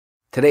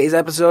Today's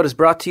episode is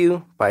brought to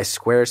you by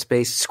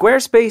Squarespace.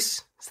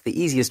 Squarespace is the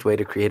easiest way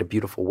to create a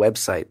beautiful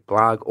website,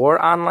 blog,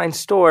 or online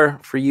store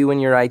for you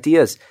and your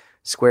ideas.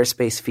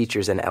 Squarespace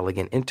features an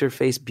elegant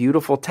interface,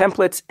 beautiful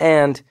templates,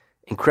 and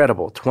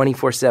incredible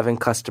 24/7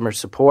 customer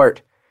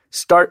support.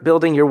 Start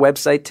building your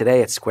website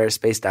today at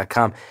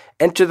squarespace.com.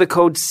 Enter the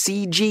code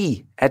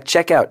CG at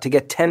checkout to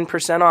get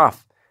 10%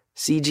 off.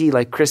 CG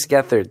like Chris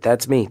Gethard,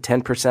 that's me,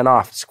 10%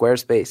 off,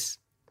 Squarespace.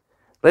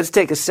 Let's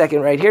take a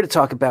second right here to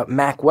talk about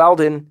Mack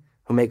Weldon,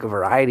 who make a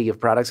variety of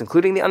products,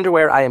 including the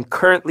underwear I am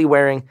currently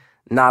wearing.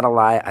 Not a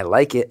lie, I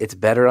like it. It's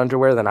better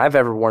underwear than I've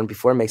ever worn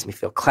before. It makes me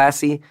feel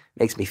classy,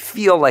 makes me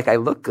feel like I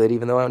look good,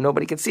 even though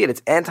nobody can see it.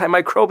 It's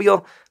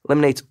antimicrobial,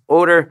 eliminates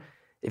odor.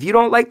 If you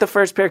don't like the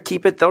first pair,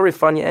 keep it. They'll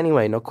refund you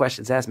anyway. No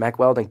questions asked. Mack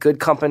Weldon, good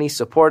company.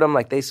 Support them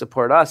like they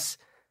support us.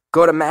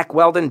 Go to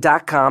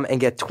MackWeldon.com and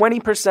get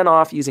 20%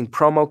 off using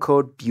promo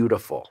code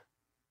BEAUTIFUL.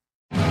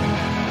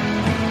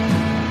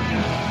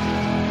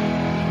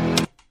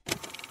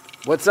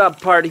 What's up,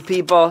 party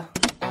people?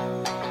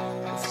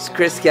 This is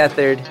Chris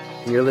Gethard,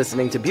 and you're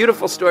listening to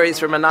Beautiful Stories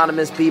from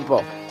Anonymous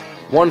People.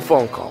 One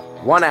phone call,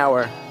 1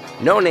 hour,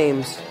 no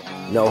names,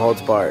 no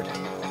holds barred.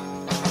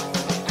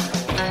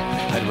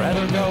 I'd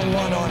rather go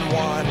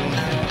one-on-one.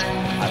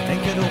 I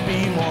think it'll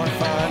be more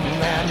fun,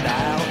 and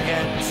I'll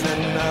get to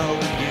know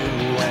you,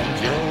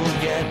 and you'll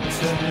get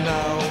to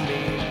know me.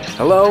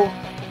 Hello,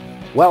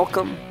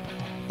 welcome.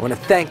 I want to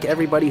thank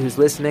everybody who's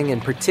listening. In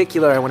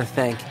particular, I want to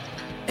thank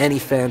any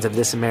fans of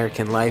This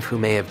American Life who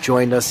may have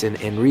joined us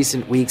in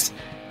recent weeks.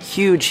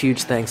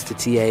 Huge thanks to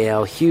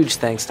TAL. Huge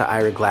thanks to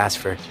Ira Glass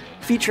for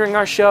featuring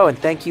our show. And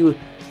thank you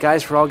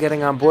guys for all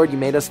getting on board. You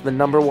made us the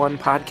 #1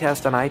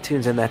 podcast on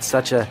iTunes, and that's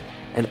such an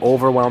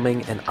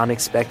overwhelming and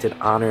unexpected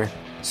honor.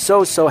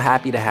 So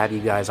happy to have you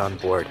guys on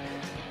board.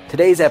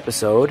 Today's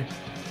episode,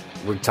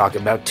 we're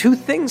talking about two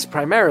things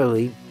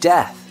primarily: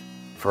 death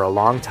for a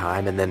long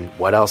time, and then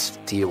what else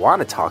do you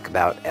want to talk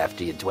about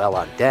after you dwell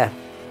on death?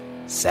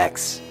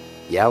 Sex.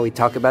 Yeah, we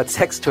talk about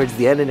sex towards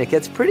the end, and it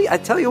gets pretty, I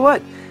tell you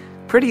what,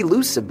 pretty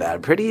loose about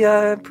it,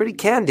 pretty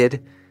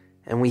candid.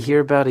 And we hear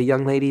about a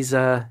young lady's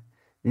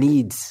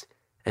needs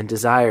and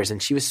desires,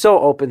 and she was so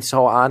open,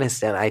 so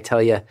honest, and I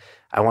tell you,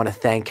 I want to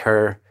thank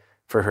her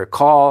for her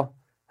call.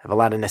 I have a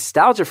lot of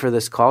nostalgia for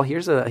this call.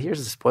 Here's a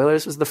spoiler.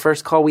 This was the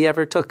first call we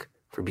ever took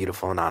for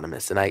Beautiful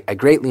Anonymous, and I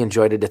greatly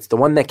enjoyed it. It's the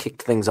one that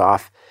kicked things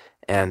off,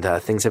 and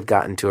things have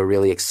gotten to a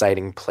really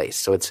exciting place,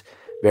 so it's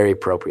very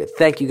appropriate.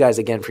 Thank you guys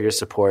again for your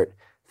support.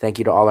 Thank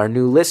you to all our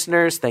new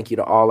listeners. Thank you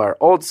to all our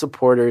old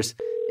supporters.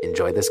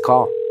 Enjoy this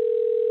call.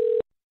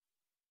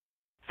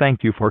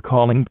 Thank you for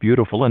calling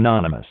Beautiful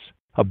Anonymous.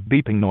 A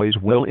beeping noise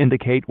will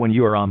indicate when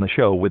you are on the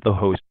show with the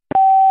host.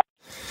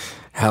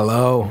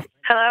 Hello.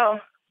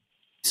 Hello.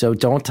 So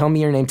don't tell me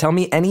your name. Tell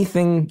me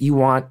anything you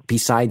want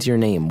besides your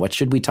name. What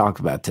should we talk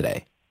about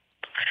today?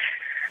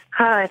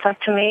 Hi, talk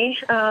to me.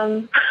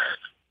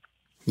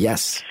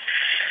 Yes.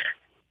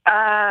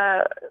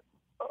 Why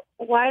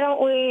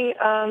don't we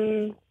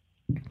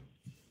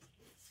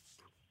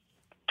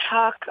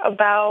talk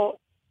about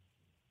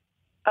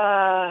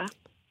I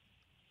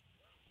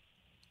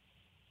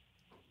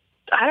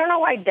don't know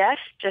why death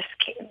just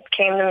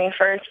came to me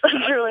first.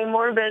 It's really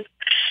morbid.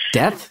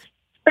 Death?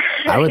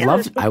 I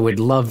would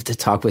love to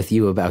talk with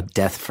you about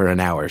death for an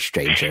hour,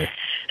 stranger.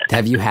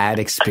 Have you had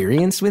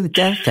experience with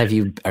death?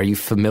 Are you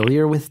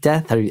familiar with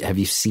death? Have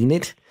you seen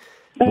it?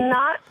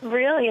 Not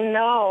really,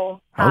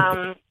 no.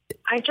 Okay.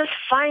 I just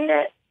find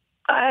it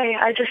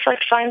I just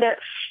find it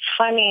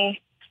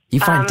funny.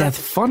 You find death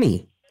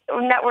funny?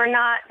 That we're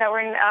not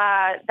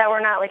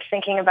like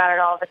thinking about it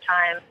all the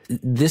time.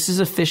 This is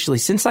officially,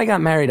 since I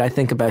got married, I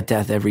think about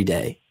death every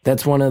day.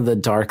 That's one of the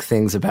dark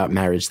things about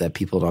marriage that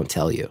people don't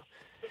tell you,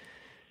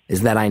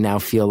 is that I now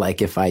feel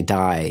like if I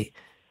die,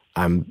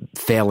 I'm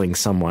failing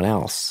someone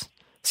else.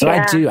 So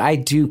yeah. I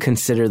do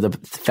consider the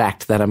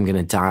fact that I'm going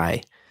to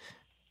die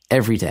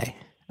every day.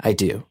 I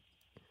do.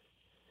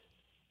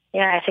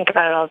 Yeah, I think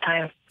about it all the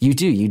time. You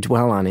do. You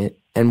dwell on it.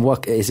 And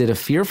what is it, a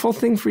fearful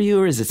thing for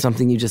you, or is it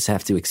something you just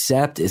have to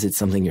accept? Is it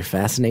something you're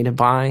fascinated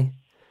by?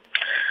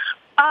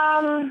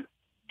 Well,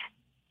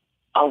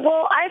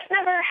 I've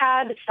never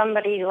had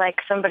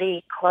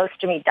somebody close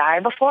to me die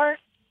before.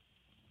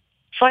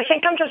 So I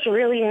think I'm just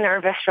really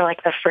nervous for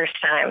like the first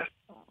time.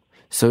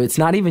 So it's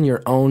not even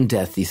your own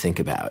death you think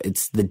about.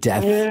 It's the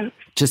death,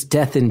 just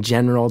death in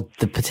general,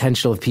 the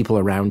potential of people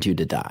around you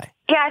to die.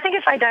 Yeah, I think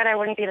if I died, I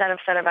wouldn't be that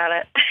upset about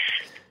it.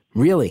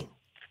 Really?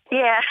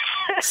 Yeah.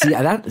 See,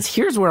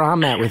 here's where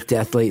I'm at with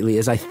death lately,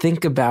 is I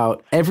think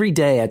about every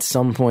day at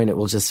some point it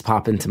will just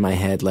pop into my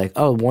head like,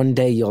 oh, one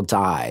day you'll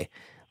die.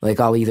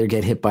 Like I'll either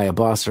get hit by a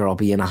bus or I'll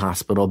be in a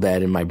hospital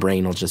bed and my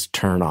brain will just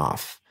turn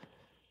off.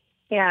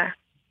 Yeah.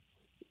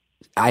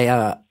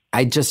 I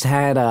just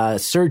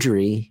had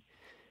surgery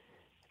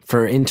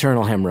for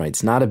internal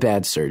hemorrhoids. Not a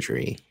bad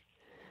surgery.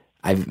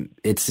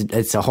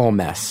 It's a whole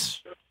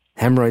mess.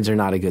 Hemorrhoids are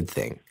not a good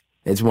thing.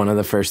 It's one of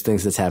the first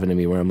things that's happened to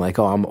me where I'm like,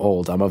 oh, I'm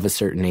old. I'm of a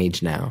certain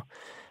age now.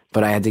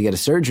 But I had to get a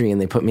surgery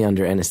and they put me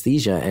under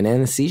anesthesia. And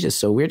anesthesia is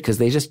so weird because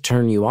they just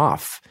turn you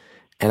off.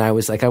 And I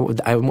was like,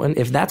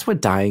 if that's what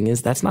dying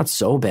is, that's not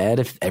so bad.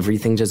 If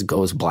everything just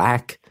goes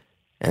black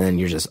and then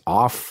you're just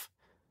off,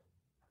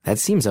 that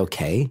seems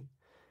okay.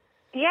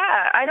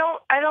 Yeah, I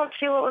don't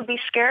see what would be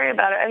scary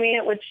about it. I mean,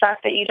 it would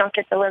suck that you don't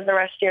get to live the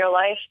rest of your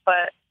life,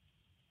 but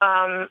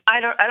I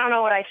don't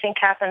know what I think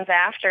happens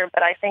after,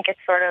 but I think it's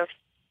sort of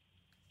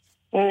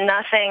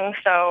nothing.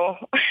 So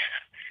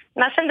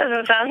nothing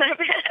doesn't sound that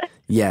bad.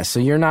 Yeah, so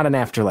you're not an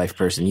afterlife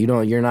person.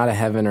 You're not a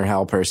heaven or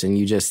hell person.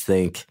 You just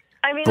think,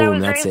 I mean, boom,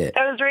 that's it.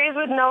 I was raised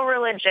with no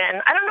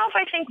religion. I don't know if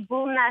I think,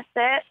 boom, that's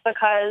it,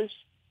 because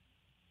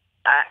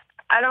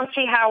I don't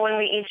see how when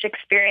we each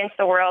experience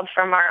the world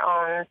from our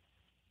own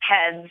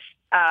heads,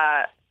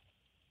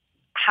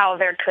 how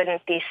there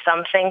couldn't be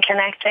something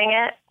connecting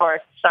it or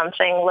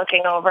something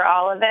looking over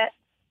all of it.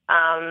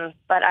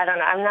 But I don't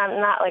know.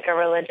 I'm not like a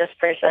religious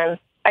person.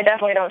 I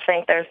definitely don't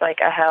think there's like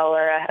a hell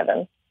or a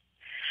heaven.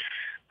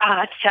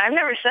 I've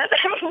never said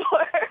that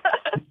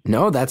before.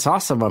 No, that's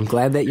awesome. I'm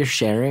glad that you're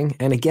sharing.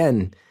 And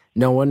again,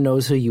 no one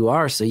knows who you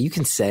are, so you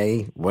can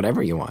say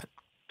whatever you want.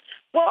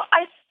 Well,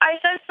 I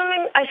said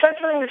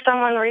something to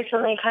someone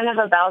recently kind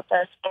of about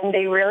this, and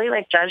they really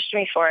like judged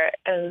me for it.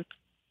 And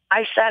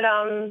I said,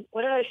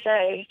 what did I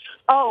say?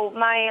 Oh,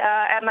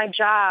 at my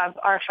job,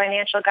 our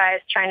financial guy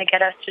is trying to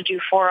get us to do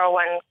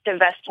to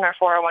invest in our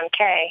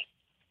 401k.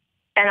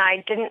 And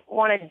I didn't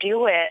want to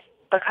do it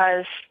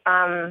because,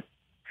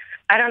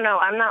 I don't know.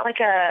 I'm not like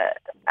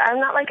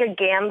a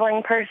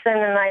gambling person,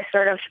 and I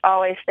sort of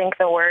always think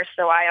the worst.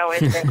 So I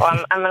always think,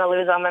 well, I'm going to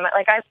lose all my money.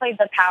 Like I played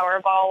the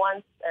Powerball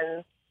once,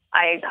 and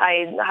I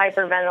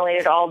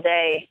hyperventilated all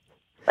day,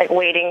 like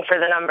waiting for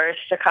the numbers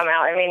to come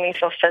out. It made me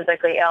feel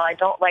physically ill. I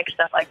don't like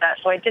stuff like that.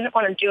 So I didn't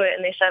want to do it.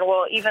 And they said,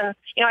 well, even,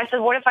 I said,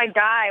 what if I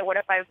die? What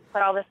if I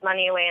put all this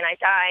money away and I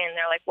die? And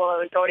they're like, well, it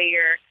would go to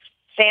your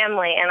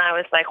family. And I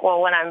was like,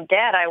 well, when I'm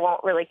dead, I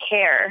won't really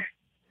care.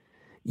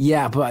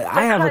 Yeah, but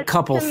I have a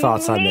couple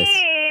thoughts on this.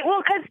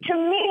 Well, because to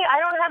me, I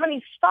don't have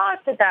any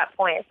thoughts at that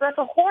point. So that's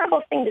a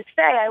horrible thing to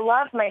say. I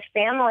love my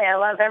family. I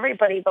love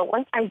everybody. But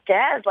once I'm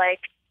dead,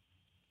 like,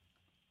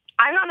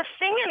 I'm not a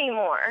thing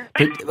anymore.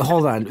 But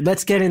hold on.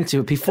 Let's get into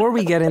it. Before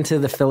we get into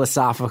the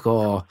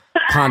philosophical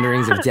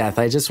ponderings of death,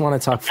 I just want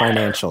to talk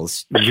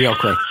financials real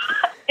quick.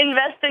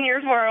 Invest in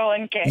your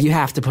 401k. You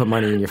have to put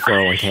money in your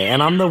 401k.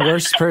 And I'm the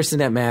worst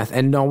person at math,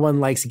 and no one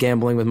likes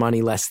gambling with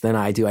money less than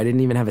I do. I didn't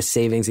even have a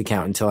savings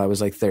account until I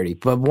was like 30.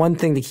 But one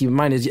thing to keep in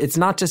mind is it's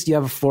not just you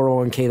have a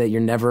 401k that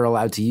you're never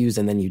allowed to use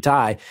and then you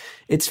die.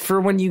 It's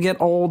for when you get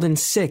old and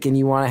sick and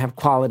you want to have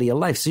quality of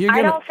life. So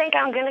I don't think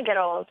I'm going to get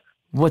old.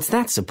 What's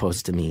that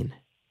supposed to mean?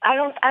 I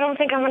don't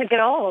think I'm going to get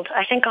old.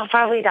 I think I'll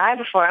probably die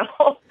before I'm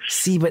old.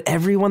 See, but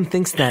everyone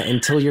thinks that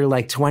until you're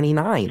like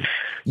 29.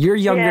 You're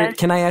younger. Yeah.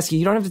 Can I ask you?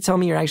 You don't have to tell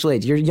me your actual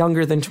age. You're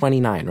younger than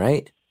 29,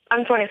 right?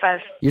 I'm 25.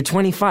 You're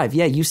 25.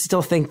 Yeah, you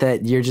still think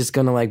that you're just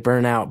going to like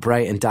burn out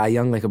bright and die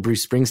young like a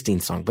Bruce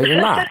Springsteen song, but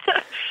you're not.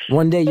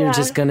 One day you're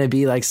just going to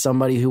be like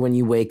somebody who when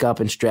you wake up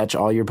and stretch,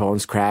 all your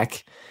bones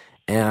crack.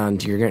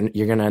 And you're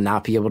gonna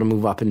not be able to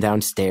move up and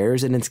down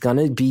stairs, and it's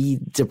gonna be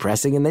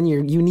depressing. And then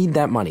you need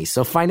that money.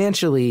 So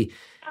financially,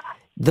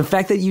 the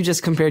fact that you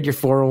just compared your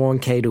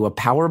 401k to a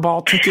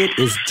Powerball ticket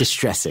is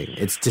distressing.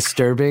 It's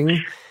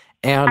disturbing.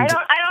 And I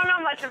don't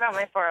know much about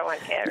my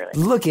 401k. Really.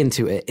 Look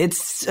into it.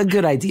 It's a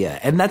good idea,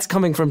 and that's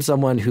coming from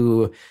someone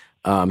who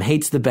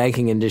hates the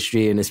banking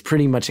industry and is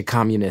pretty much a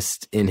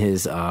communist in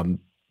his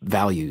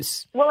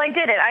values. Well, I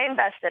did it. I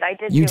invested. I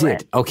did. You do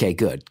did. It. Okay,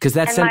 good, because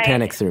that sent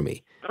panic through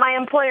me. My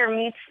employer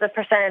meets the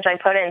percentage I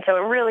put in, so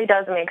it really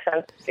does make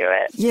sense to do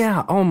it.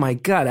 Yeah. Oh my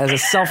God. As a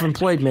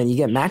self-employed man, you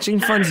get matching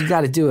funds. You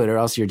got to do it, or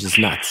else you're just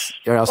nuts.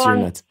 Or else you're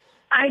nuts.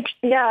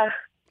 Yeah.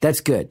 That's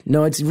good.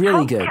 No, it's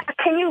really good.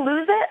 Can you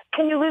lose it?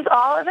 Can you lose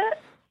all of it?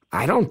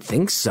 I don't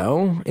think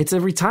so. It's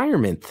a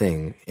retirement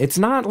thing. It's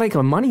not like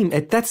a money.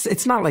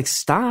 It's not like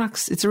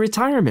stocks. It's a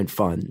retirement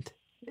fund.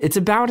 It's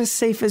about as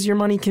safe as your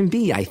money can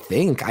be, I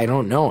think. I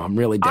don't know. I'm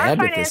really bad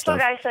with this stuff. Our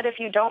financial guy said if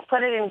you don't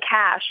put it in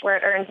cash where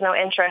it earns no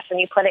interest and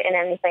you put it in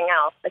anything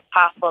else, it's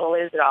possible to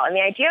lose it all. And the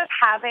idea of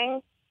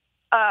having,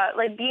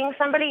 being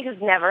somebody who's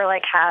never,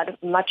 had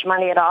much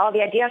money at all,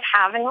 the idea of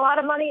having a lot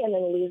of money and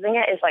then losing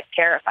it is,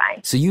 terrifying.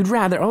 So you'd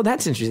rather,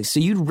 that's interesting. So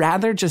you'd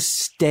rather just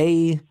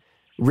stay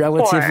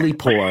relatively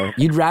poor.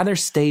 You'd rather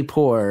stay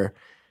poor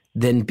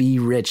than be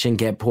rich and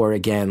get poor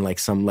again, like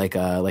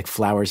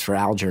Flowers for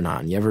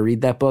Algernon. You ever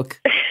read that book?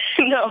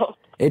 No.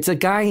 It's a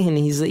guy and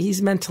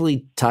he's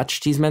mentally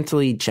touched, he's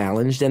mentally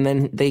challenged, and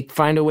then they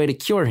find a way to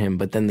cure him,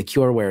 but then the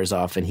cure wears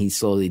off and he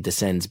slowly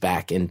descends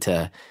back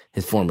into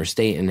his former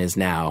state and is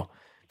now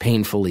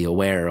painfully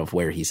aware of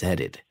where he's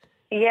headed.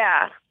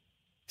 Yeah.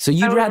 So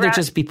you'd rather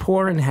just be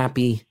poor and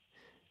happy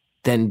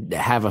than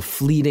have a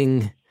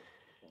fleeting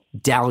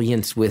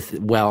dalliance with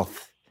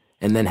wealth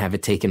and then have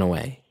it taken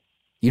away.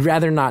 You'd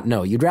rather not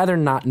know. You'd rather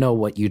not know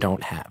what you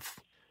don't have.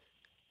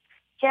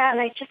 Yeah,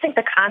 and I just think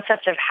the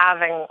concept of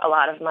having a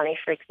lot of money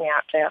freaks me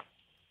out, too.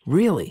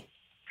 Really?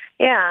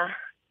 Yeah.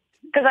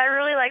 Because I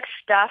really like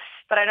stuff,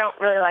 but I don't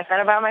really like that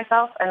about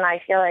myself. And I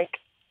feel like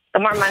The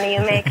more money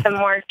you make, the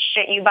more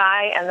shit you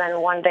buy, and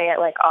then one day it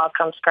like all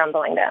comes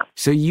crumbling down.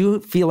 So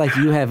you feel like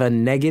you have a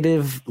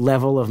negative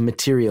level of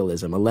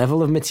materialism, a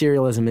level of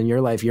materialism in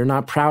your life you're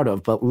not proud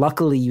of, but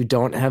luckily you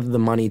don't have the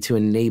money to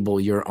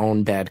enable your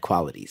own bad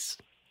qualities.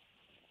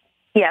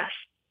 Yes.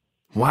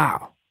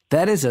 Wow.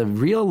 That is a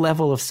real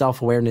level of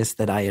self-awareness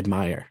that I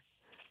admire.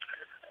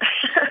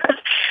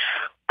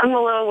 I'm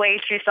a little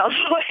way too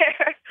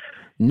self-aware.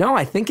 No,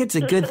 I think it's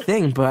a good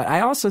thing, but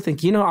I also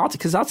think,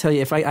 because I'll tell you,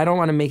 if I don't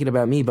want to make it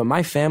about me, but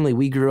my family,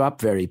 we grew up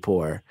very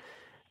poor.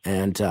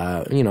 And,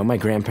 my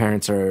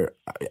grandparents are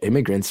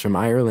immigrants from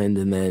Ireland.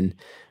 And then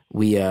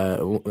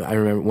I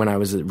remember when I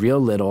was real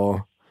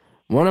little,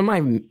 one of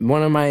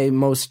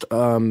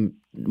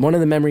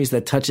the memories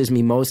that touches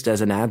me most as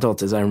an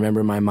adult is I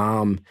remember my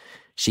mom,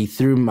 she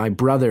threw my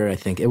brother, I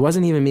think. It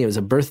wasn't even me. It was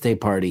a birthday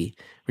party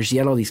where she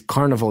had all these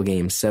carnival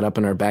games set up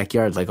in our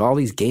backyard, like all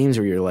these games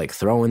where you're like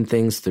throwing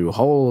things through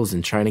holes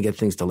and trying to get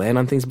things to land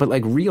on things, but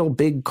like real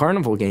big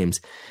carnival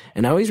games.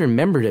 And I always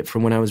remembered it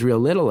from when I was real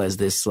little as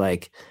this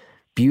like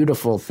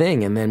beautiful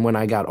thing. And then when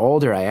I got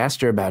older, I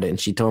asked her about it, and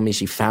she told me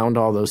she found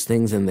all those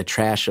things in the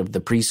trash of the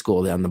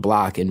preschool down the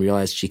block and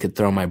realized she could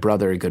throw my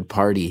brother a good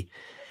party.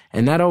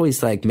 And that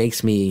always like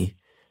makes me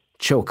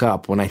choke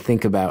up when I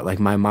think about like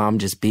my mom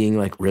just being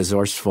like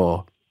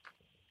resourceful,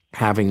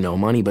 having no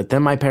money. But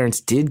then my parents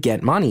did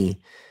get money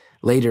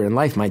later in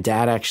life. My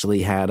dad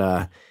actually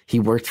had he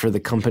worked for the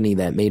company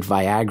that made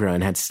Viagra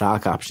and had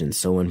stock options.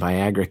 So when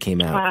Viagra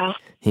came out, wow,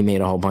 he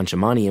made a whole bunch of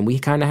money, and we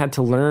kind of had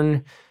to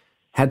learn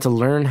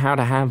how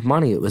to have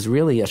money. It was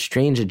really a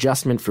strange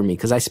adjustment for me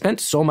because I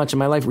spent so much of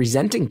my life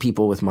resenting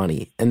people with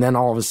money. And then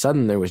all of a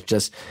sudden there was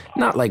just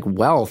not like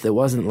wealth. It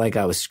wasn't like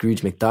I was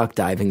Scrooge McDuck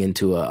diving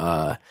into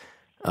a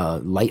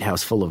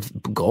lighthouse full of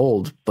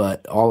gold,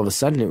 but all of a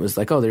sudden it was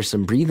like, oh, there's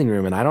some breathing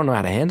room, and I don't know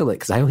how to handle it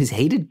because I always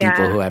hated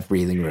people who have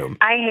breathing room.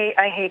 I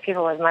hate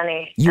people with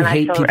money. You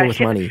hate people with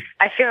money.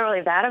 I feel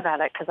really bad about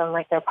it because I'm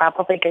like, they're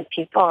probably good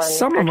people, and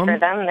some of them, for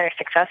them, they're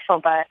successful.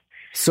 But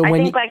so I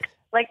think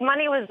like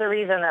money was the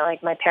reason that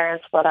like my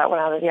parents split out when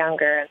I was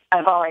younger.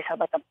 I've always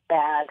had like a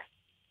bad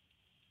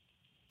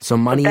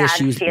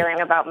issues, feeling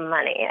about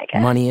money, I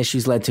guess. Money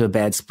issues led to a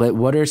bad split.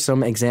 What are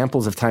some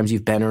examples of times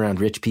you've been around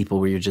rich people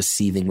where you're just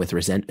seething with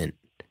resentment?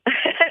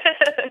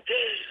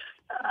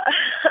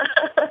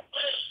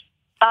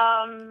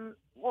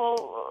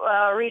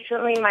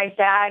 Recently my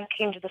dad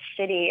came to the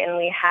city, and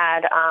we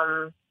had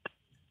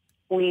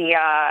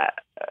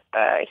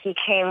he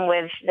came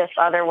with this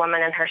other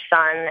woman and her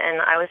son,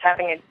 and I was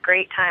having a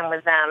great time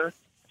with them.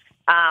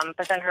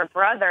 But then her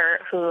brother,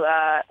 who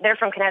they're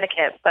from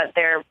Connecticut, but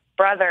their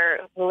brother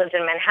who lives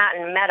in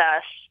Manhattan met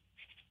us,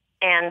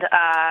 and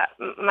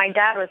my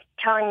dad was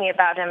telling me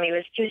about him. He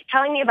was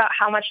telling me about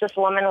how much this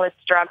woman was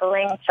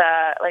struggling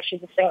to, like,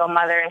 she's a single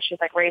mother and she's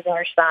like raising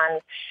her son,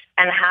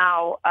 and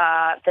how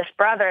this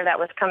brother that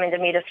was coming to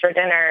meet us for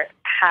dinner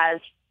has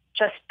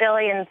just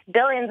billions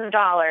of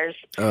dollars.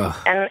 Ugh.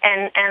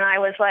 And I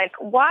was like,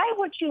 why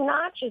would you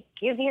not just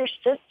give your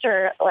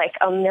sister like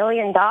 $1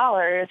 million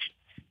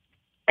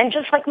and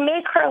just like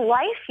make her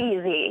life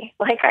easy?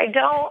 Like, I've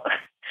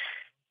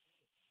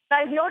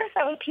noticed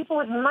that when people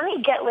with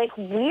money get like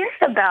weird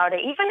about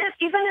it, even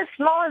as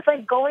small as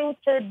like going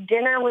to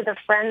dinner with a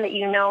friend that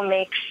you know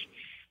makes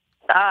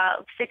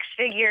 6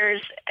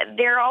 figures,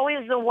 they're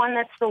always the one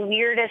that's the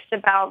weirdest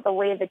about the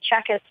way the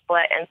check is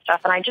split and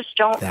stuff. And I just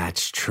don't.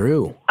 That's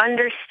true.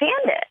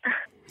 Understand it.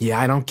 Yeah,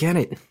 I don't get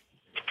it.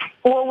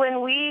 Well,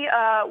 when we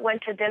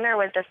went to dinner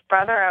with this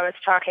brother I was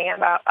talking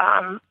about,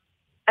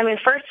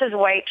 first his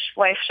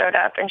wife showed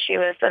up, and she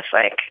was this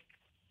like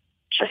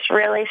just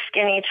really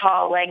skinny,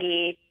 tall,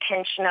 leggy,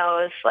 pinch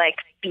nose, like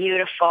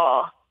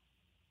beautiful,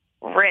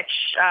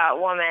 rich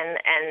woman.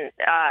 And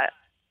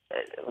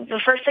the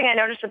first thing I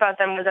noticed about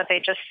them was that they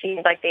just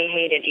seemed like they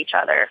hated each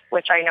other,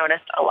 which I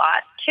noticed a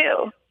lot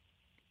too.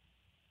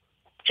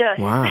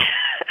 Wow.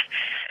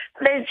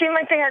 They seemed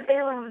like they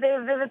were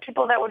the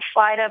people that would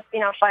fly to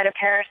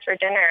Paris for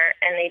dinner,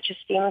 and they just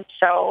seemed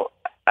so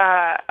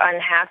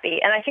unhappy.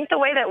 And I think the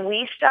way that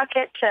we stuck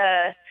it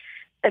to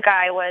the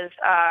guy was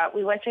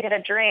we went to get a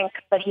drink,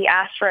 but he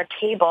asked for a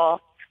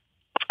table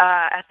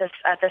at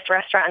this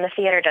restaurant in the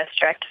theater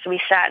district. So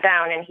we sat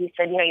down, and he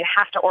said, you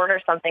have to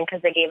order something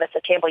because they gave us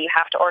a table. You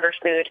have to order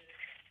food.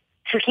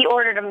 So he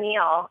ordered a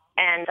meal,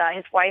 and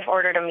his wife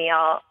ordered a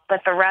meal,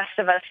 but the rest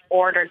of us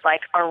ordered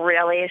like a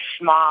really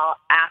small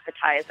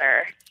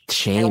appetizer.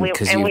 Shame,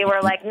 and we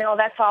were like, no,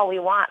 that's all we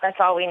want. That's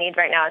all we need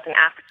right now is an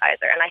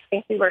appetizer. And I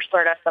think we were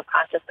sort of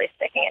subconsciously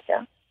sticking it to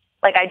him.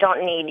 Like, I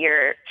don't need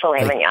your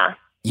filet mignon.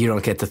 You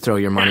don't get to throw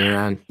your money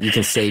around. You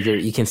can save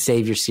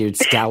your seared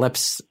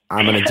scallops.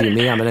 I'm going to do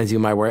me. I'm going to do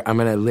my work. I'm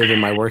going to live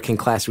in my working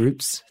class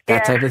roots.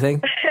 That type of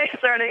thing.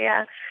 Sort of,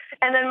 yeah.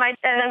 And then my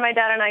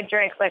dad and I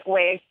drank like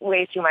way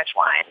too much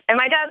wine. And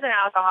my dad's an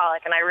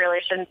alcoholic, and I really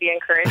shouldn't be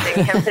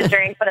encouraging him to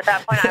drink. But at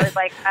that point, I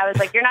was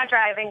like, you're not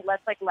driving.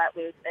 Let's like let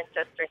loose and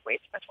just drink way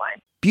too much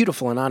wine.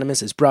 Beautiful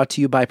Anonymous is brought to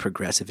you by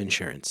Progressive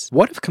Insurance.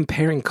 What if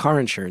comparing car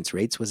insurance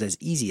rates was as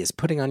easy as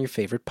putting on your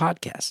favorite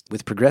podcast?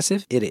 With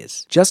Progressive, it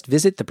is. Just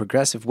visit the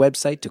Progressive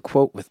website to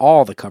quote with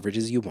all the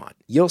coverages you want.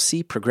 You'll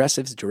see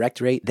Progressive's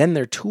direct rate, then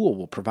their tool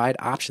will provide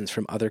options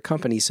from other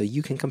companies so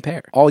you can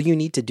compare. All you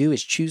need to do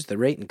is choose the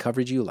rate and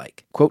coverage you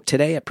like. Quote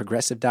today at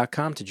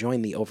Progressive.com to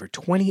join the over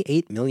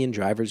 28 million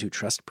drivers who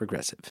trust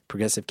Progressive.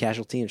 Progressive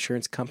Casualty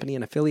Insurance Company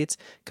and Affiliates.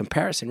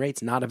 Comparison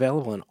rates not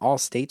available in all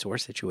states or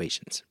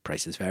situations.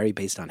 Prices vary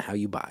based on how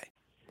you buy.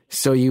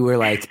 So you were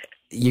like,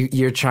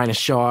 you're trying to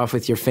show off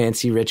with your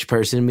fancy rich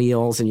person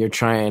meals, and you're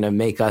trying to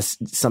make us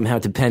somehow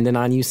dependent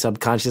on you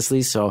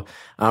subconsciously. So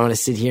I want to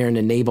sit here and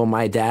enable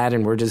my dad,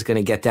 and we're just going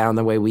to get down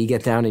the way we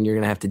get down, and you're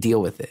going to have to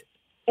deal with it.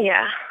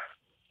 Yeah.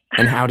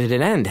 And how did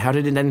it end? How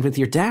did it end with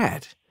your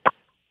dad?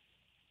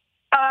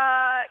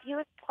 He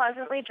was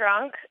pleasantly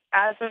drunk,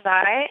 as was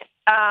I.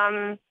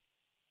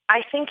 I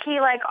think he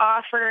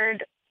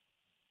offered.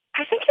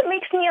 I think it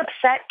makes me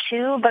upset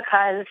too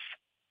because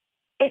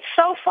it's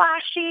so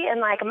flashy, and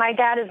my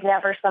dad is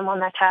never someone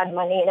that's had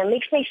money, and it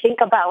makes me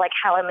think about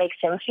how it makes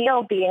him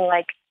feel being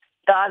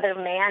the other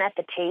man at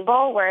the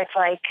table, where it's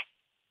I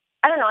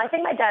don't know. I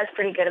think my dad's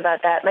pretty good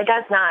about that. My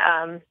dad's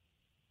not.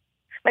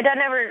 My dad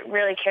never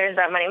really cares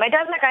about money. My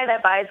dad's the guy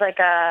that buys does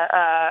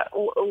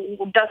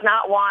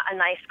not want a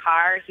nice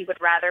car. He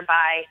would rather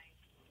buy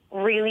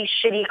really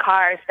shitty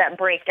cars that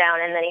break down,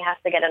 and then he has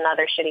to get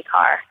another shitty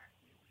car.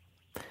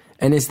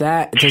 And does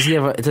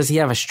he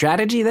have a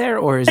strategy there,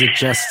 or is it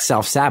just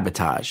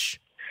self-sabotage?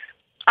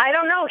 I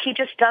don't know. He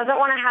just doesn't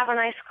want to have a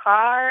nice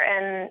car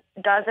and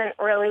doesn't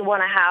really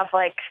want to have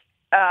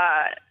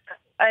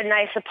a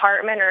nice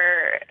apartment,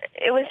 or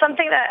it was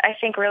something that I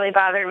think really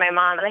bothered my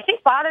mom, and I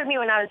think bothered me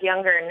when I was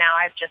younger, and now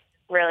I've just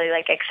really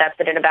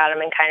accepted it about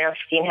him and kind of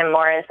seen him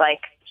more as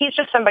he's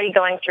just somebody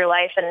going through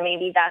life, and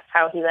maybe that's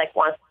how he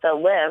wants to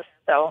live.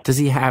 So is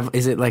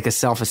it a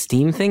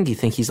self-esteem thing? Do you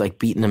think he's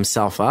beating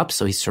himself up,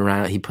 so he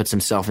puts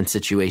himself in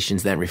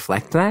situations that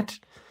reflect that?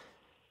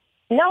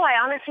 No, I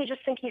honestly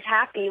just think he's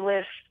happy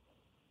with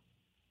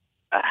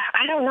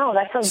I don't know.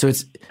 That's a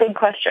big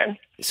question.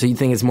 So you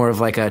think it's more of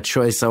a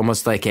choice,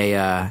 almost like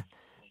a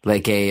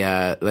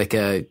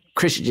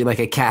Christian, like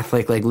a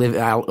Catholic,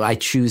 I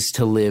choose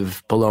to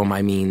live below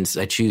my means.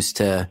 I choose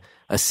a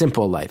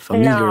simple life, a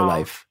meager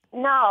life.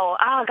 No.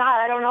 Oh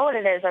God, I don't know what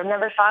it is. I've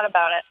never thought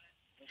about it.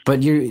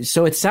 But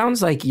so it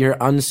sounds like you're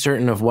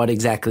uncertain of what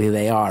exactly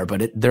they are,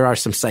 but there are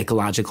some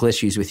psychological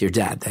issues with your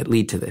dad that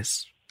lead to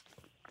this.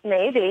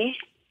 Maybe.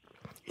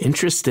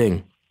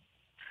 Interesting.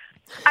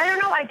 I don't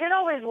know. I did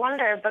always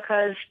wonder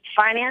because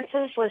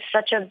finances was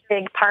such a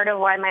big part of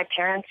why my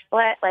parents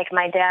split.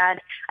 My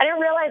dad, I didn't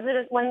realize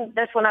it when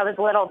I was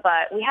little,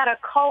 but we had a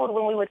code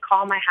when we would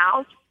call my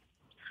house.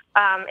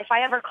 If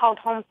I ever called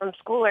home from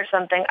school or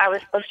something, I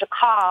was supposed to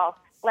call,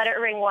 let it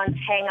ring once,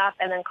 hang up,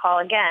 and then call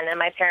again. And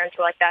my parents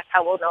were like, that's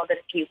how we'll know that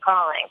it's you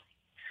calling.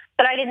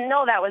 But I didn't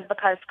know that was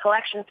because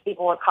collections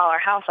people would call our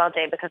house all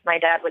day because my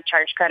dad would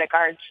charge credit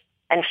cards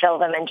and fill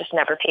them and just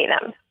never pay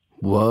them.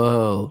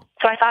 Whoa.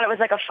 So I thought it was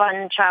a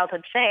fun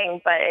childhood thing,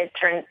 but it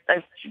came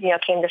to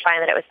find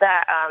that it was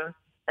that.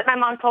 But my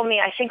mom told me,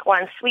 I think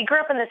once, we grew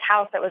up in this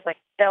house that was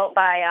built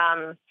by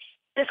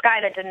this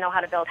guy that didn't know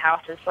how to build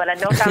houses, so it had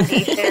no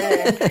foundation,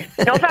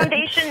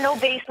 no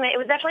basement. It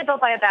was definitely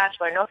built by a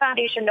bachelor. No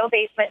foundation, no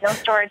basement, no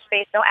storage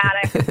space, no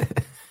attic.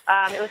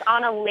 It was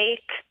on a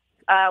lake.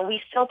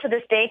 We still to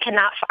this day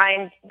cannot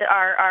find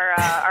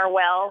our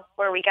well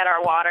where we get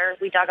our water.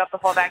 We dug up the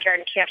whole backyard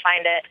and can't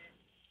find it.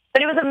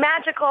 But it was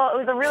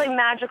a really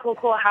magical,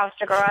 cool house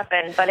to grow up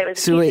in. But it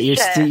was so wait,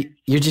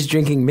 you're just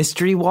drinking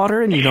mystery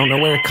water and you don't know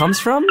where it comes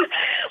from?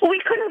 We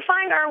couldn't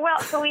find our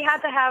well, so we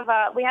had to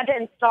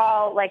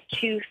install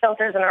 2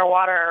 filters in our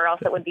water, or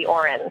else it would be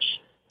orange.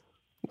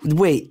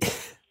 Wait.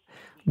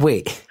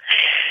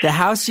 The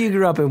house you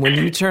grew up in, when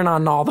you turn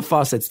on all the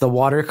faucets, the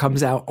water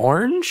comes out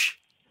orange?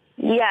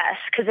 Yes,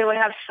 because it would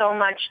have so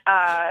much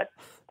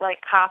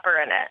copper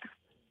in it.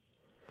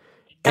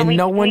 And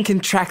no one can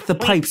track the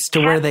pipes to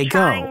where they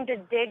go. We kept trying to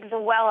dig the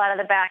well out of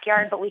the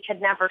backyard, but we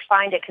could never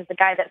find it because the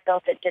guy that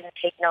built it didn't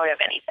take note of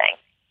anything.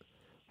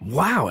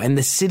 Wow, and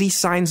the city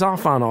signs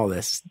off on all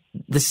this.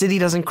 The city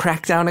doesn't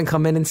crack down and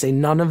come in and say,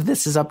 none of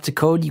this is up to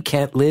code. You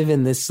can't live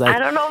in this I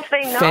don't know if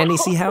they know.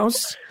 Fantasy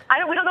house? They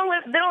don't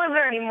live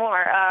there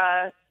anymore.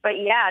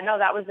 But yeah, no,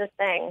 that was the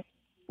thing.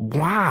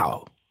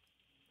 Wow.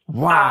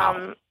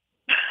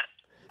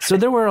 So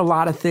there were a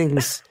lot of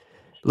things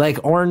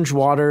like orange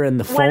water and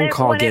the phone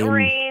call game.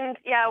 When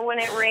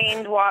it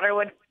rained, water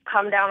would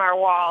come down our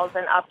walls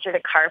and up through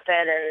the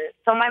carpet. And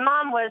so my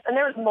mom and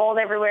there was mold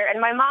everywhere, and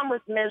my mom was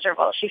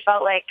miserable. She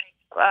felt like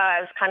it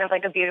was kind of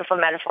like a beautiful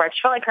metaphor. She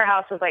felt like her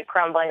house was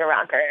crumbling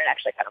around her, and it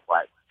actually kind of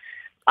was.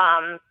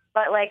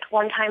 But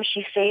one time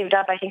she saved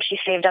up a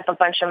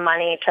bunch of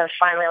money to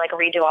finally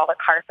redo all the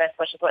carpets,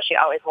 which is what she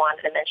always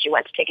wanted. And then she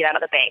went to take it out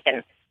of the bank,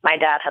 and my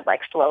dad had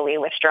slowly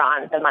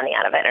withdrawn the money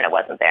out of it, and it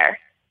wasn't there.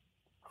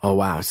 Oh,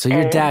 wow. So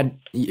your dad,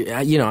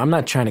 I'm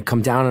not trying to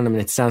come down on him,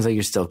 and it sounds like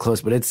you're still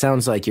close, but it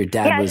sounds like your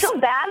dad was... Yeah, I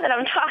feel bad that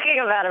I'm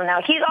talking about him now.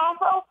 He's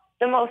also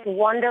the most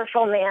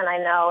wonderful man I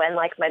know and,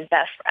 like, my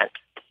best friend.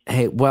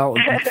 Hey, well,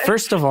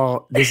 first of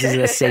all, this is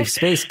a safe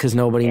space because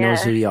nobody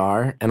knows who you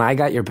are, and I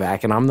got your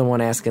back, and I'm the one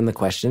asking the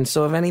questions.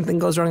 So if anything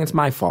goes wrong, it's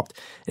my fault.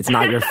 It's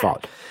not your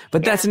fault.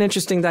 But that's an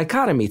interesting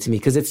dichotomy to me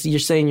because you're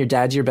saying your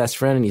dad's your best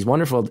friend and he's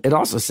wonderful. It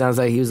also sounds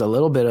like he was a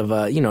little bit of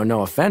a,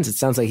 no offense, it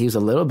sounds like he was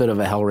a little bit of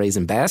a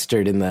hell-raising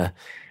bastard in the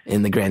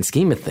grand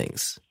scheme of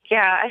things.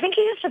 Yeah, I think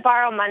he used to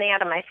borrow money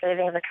out of my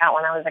savings account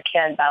when I was a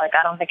kid, but I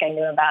don't think I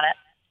knew about it.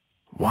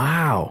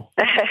 Wow.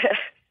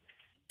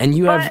 And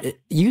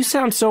you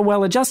sound so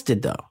well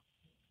adjusted, though.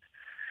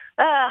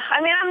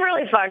 I'm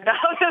really fucked up,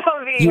 if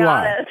I'm being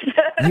honest.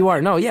 You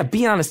are. No, yeah,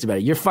 be honest about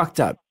it. You're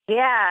fucked up.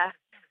 Yeah.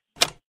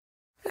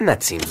 And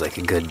that seems like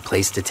a good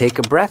place to take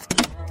a breath,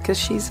 because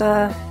she's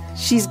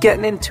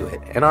getting into it.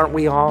 And aren't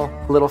we all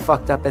a little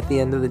fucked up at the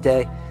end of the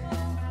day?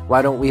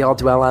 Why don't we all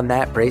dwell on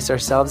that, brace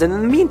ourselves? And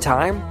in the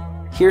meantime,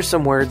 here's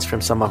some words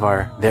from some of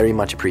our very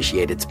much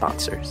appreciated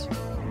sponsors.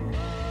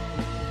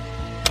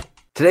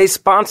 Today's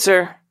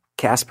sponsor...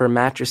 Casper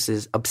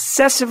Mattresses,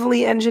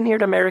 obsessively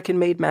engineered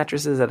American-made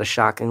mattresses at a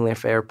shockingly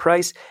fair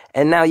price.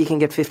 And now you can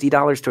get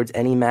 $50 towards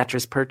any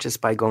mattress purchase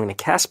by going to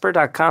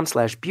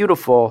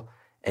casper.com/beautiful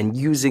and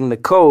using the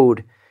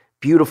code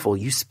BEAUTIFUL.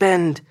 You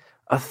spend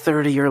a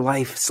third of your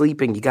life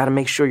sleeping. You got to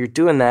make sure you're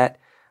doing that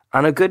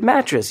on a good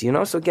mattress,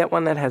 So get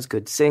one that has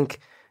good sink,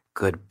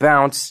 good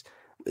bounce.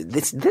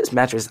 This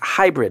mattress,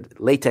 hybrid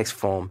latex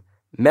foam,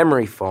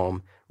 memory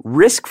foam,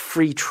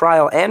 risk-free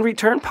trial and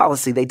return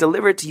policy. They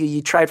deliver it to you.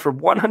 You try it for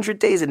 100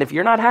 days, and if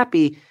you're not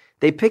happy,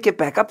 they pick it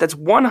back up. That's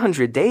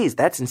 100 days.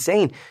 That's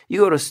insane. You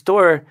go to a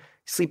store,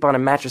 sleep on a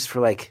mattress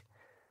for like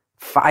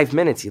 5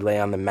 minutes. You lay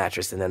on the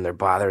mattress, and then they're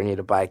bothering you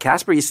to buy a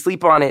Casper. You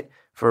sleep on it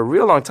for a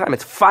real long time.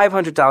 It's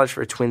 $500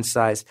 for a twin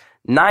size,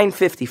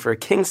 $950 for a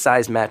king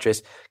size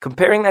mattress.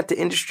 Comparing that to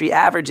industry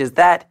averages,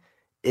 that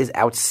is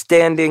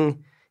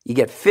outstanding. You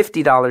get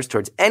 $50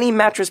 towards any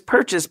mattress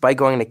purchase by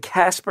going to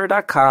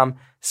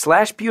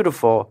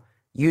casper.com/beautiful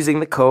using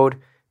the code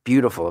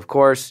BEAUTIFUL. Of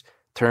course,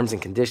 terms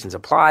and conditions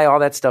apply, all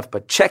that stuff,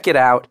 but check it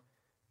out.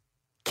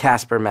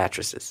 Casper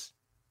Mattresses.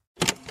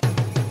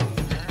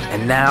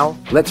 And now,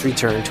 let's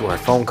return to our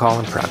phone call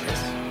in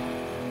progress.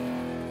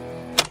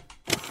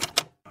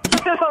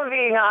 If I'm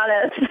being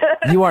honest.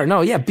 You are.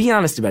 No, yeah, be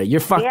honest about it. You're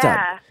fucked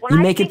up. You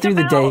make it through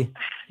the day.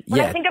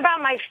 When I think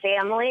about my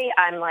family,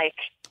 I'm like,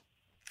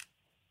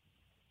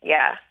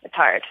 yeah, it's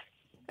hard.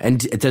 And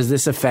does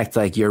this affect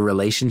like your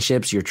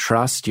relationships, your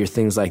trust, your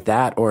things like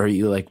that? Or are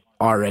you like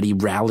already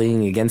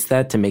rallying against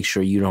that to make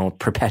sure you don't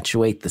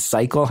perpetuate the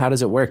cycle? How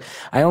does it work?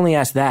 I only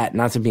ask that,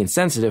 not to be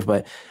insensitive,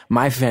 but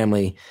my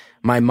family,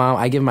 my mom,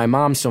 I give my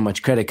mom so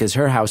much credit because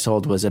her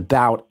household was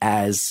about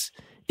as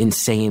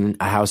insane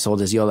a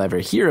household as you'll ever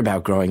hear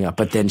about growing up.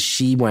 But then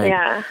she went,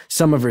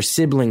 some of her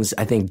siblings,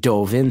 I think,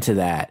 dove into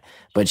that.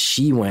 But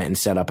she went and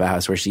set up a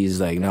house where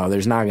she's like, no,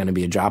 there's not going to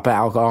be a drop of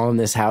alcohol in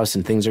this house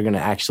and things are going to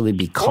actually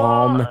be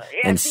calm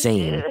and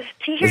sane.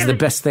 It's the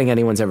best thing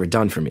anyone's ever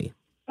done for me.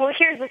 Well,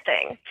 here's the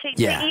thing. To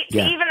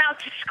even out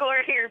the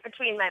score here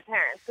between my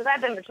parents, because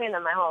I've been between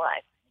them my whole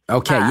life.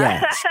 Okay,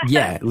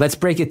 yeah. Let's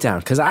break it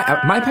down. Because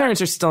my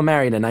parents are still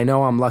married, and I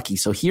know I'm lucky.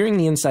 So hearing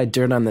the inside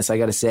dirt on this, I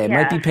got to say, it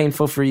might be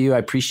painful for you. I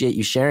appreciate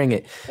you sharing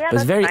it. Yeah, but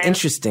it's very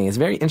interesting. It's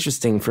very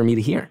interesting for me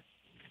to hear.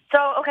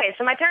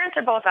 So my parents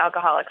are both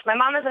alcoholics. My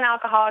mom is an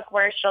alcoholic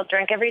where she'll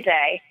drink every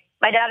day.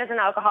 My dad is an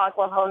alcoholic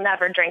where he'll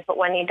never drink, but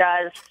when he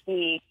does,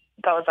 he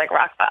goes like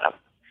rock bottom.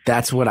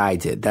 That's what I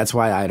did. That's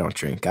why I don't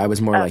drink. I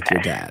was more like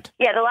your dad.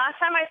 Yeah, the last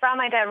time I saw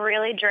my dad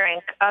really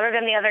drink, other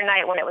than the other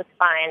night when it was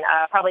fine,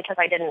 probably because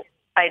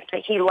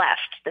he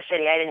left the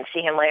city. I didn't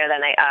see him later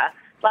that night.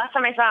 Last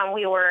time I saw him,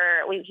 he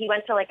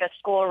went to like a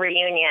school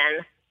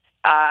reunion,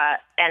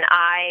 and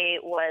I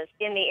was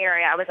in the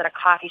area. I was at a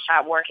coffee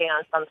shop working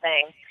on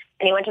something,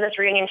 and he went to this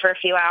reunion for a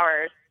few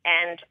hours.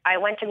 And I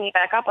went to meet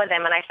back up with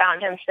him, and I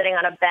found him sitting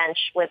on a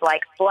bench with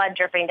like blood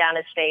dripping down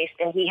his face,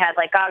 and he had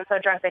like gotten so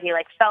drunk that he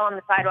like fell on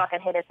the sidewalk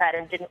and hit his head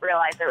and didn't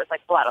realize there was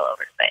like blood all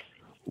over his face.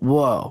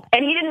 Whoa.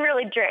 And he didn't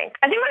really drink.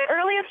 I think my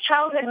earliest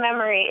childhood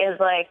memory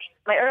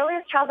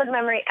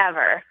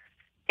ever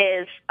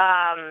is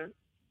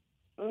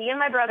me and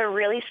my brother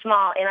really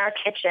small in our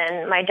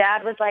kitchen. My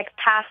dad was like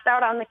passed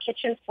out on the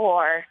kitchen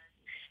floor,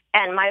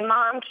 and my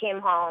mom came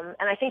home,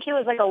 and I think he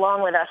was like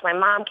alone with us. My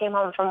mom came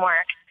home from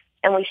work,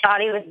 and we thought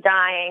he was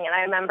dying. And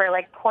I remember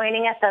like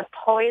pointing at the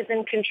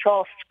poison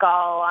control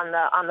skull on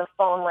the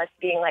phone list,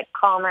 being like,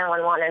 call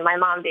 911, and my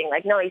mom being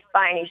like, no, he's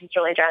fine. He's just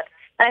really drunk.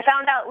 And I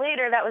found out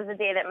later that was the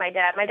day that my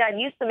dad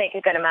used to make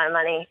a good amount of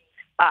money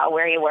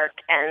where he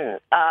worked. And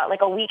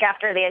like a week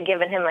after they had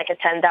given him like a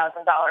 $10,000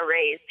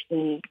 raise,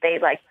 they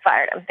like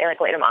fired him. They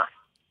like laid him off.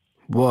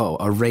 Whoa,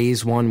 a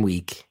raise 1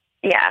 week.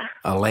 Yeah.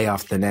 A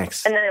layoff the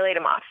next. And then they laid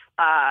him off.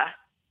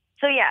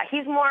 So yeah,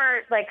 he's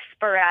more like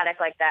sporadic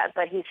like that,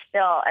 but he's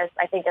still, I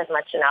think, as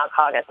much an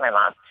alcoholic as my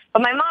mom.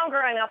 But my mom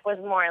growing up was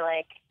more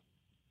like,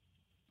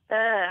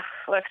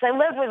 Look, 'cause I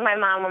lived with my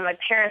mom when my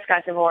parents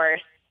got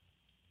divorced.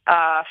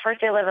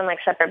 First they lived in like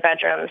separate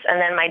bedrooms, and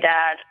then my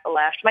dad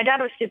left. My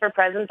dad was super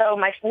present though.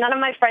 None of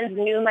my friends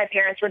knew my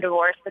parents were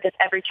divorced because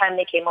every time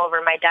they came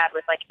over, my dad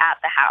was like at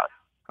the house.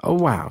 Oh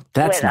wow,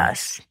 that's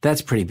nice. Us.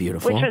 That's pretty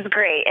beautiful. Which was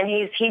great, and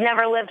he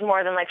never lived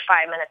more than like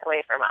 5 minutes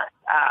away from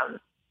us.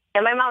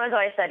 And my mom has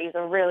always said he's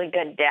a really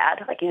good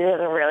dad. Like, he was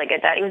a really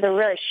good dad. He was a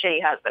really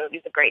shitty husband. He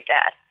was a great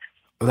dad.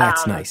 Well,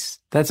 that's nice.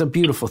 That's a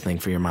beautiful thing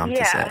for your mom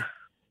to say.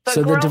 But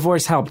so the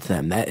divorce helped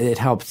them. It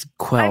helped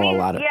quell a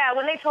lot of... Yeah,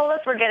 when they told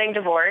us we're getting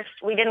divorced,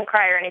 we didn't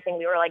cry or anything.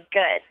 We were like,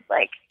 good.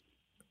 Like,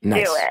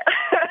 nice. Do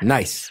it.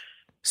 Nice.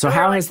 So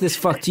how has this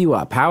fucked you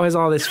up? How has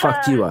all this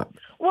fucked you up?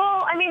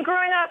 Well, I mean,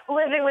 growing up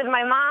living with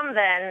my mom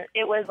then,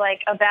 it was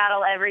like a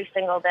battle every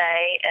single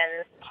day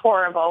and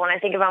horrible. When I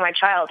think about my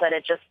childhood,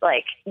 it just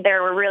like,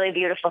 there were really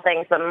beautiful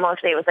things, but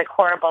mostly it was like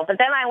horrible. But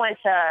then I went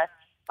to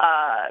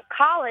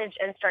college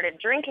and started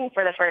drinking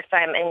for the first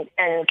time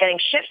and getting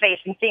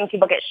shit-faced and seeing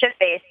people get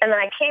shit-faced. And then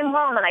I came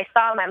home and I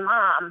saw my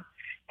mom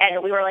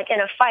and we were like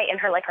in a fight and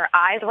her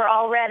eyes were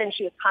all red and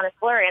she was kind of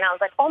slurry. And I was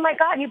like, oh my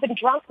God, you've been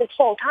drunk this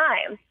whole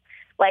time.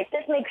 Like,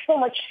 this makes so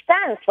much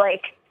sense.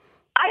 Like,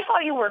 I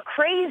thought you were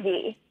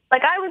crazy.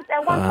 Like, I was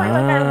at one point,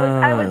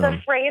 I was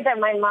afraid that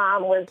my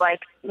mom was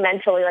like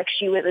mentally, like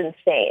she was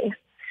insane.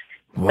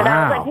 Wow. But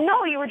I was like,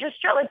 no, you were just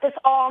like, this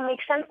all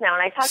makes sense now.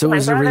 And I talked to my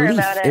brother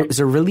about it. It was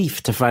a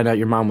relief to find out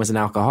your mom was an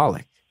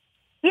alcoholic.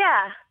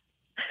 Yeah.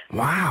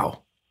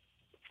 Wow.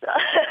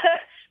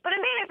 But it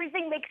made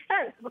everything make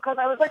sense because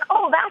I was like,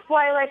 oh, that's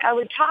why like I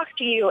would talk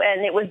to you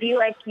and it would be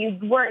like you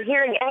weren't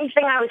hearing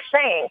anything I was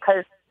saying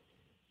because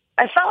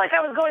I felt like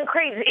I was going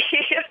crazy.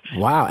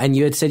 Wow. And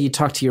you had said you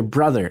talked to your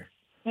brother.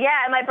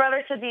 Yeah, and my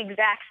brother said the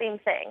exact same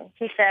thing.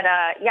 He said,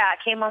 I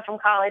came home from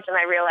college and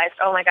I realized,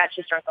 oh my God,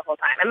 she's drunk the whole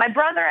time. And my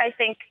brother, I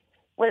think,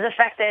 was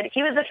affected.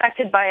 He was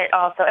affected by it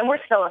also. And we're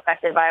still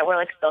affected by it. We're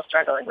like still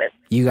struggling with.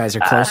 You guys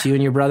are close, you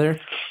and your brother?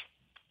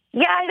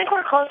 Yeah, I think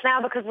we're close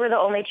now because we're the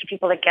only two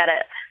people that get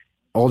it.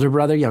 Older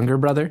brother, younger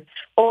brother?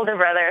 Older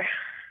brother.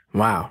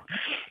 Wow.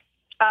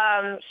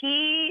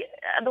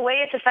 The way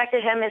it's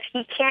affected him is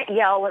he can't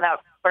yell without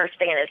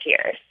bursting into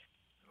tears.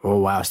 Oh,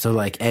 wow. So,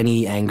 like,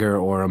 any anger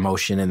or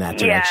emotion in that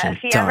direction. Yeah,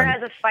 if he ever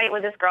has a fight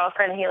with his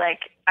girlfriend,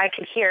 I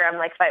could hear him,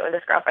 like, fight with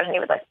his girlfriend, and he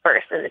would, like,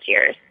 burst into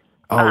tears.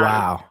 Oh,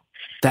 wow.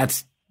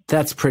 That's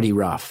pretty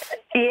rough.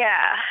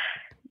 Yeah.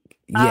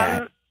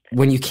 Yeah.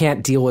 When you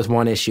can't deal with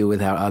one issue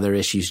without other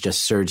issues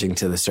just surging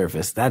to the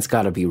surface, that's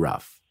got to be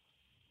rough.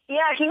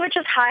 Yeah, he would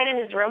just hide in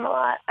his room a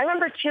lot. I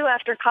remember, too,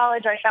 after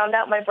college, I found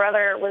out my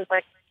brother was,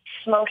 like,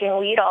 smoking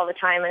weed all the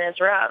time in his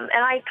room.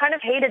 And I kind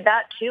of hated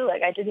that, too.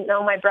 Like, I didn't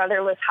know my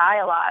brother was high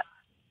a lot.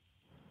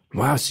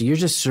 Wow, so you're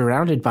just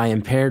surrounded by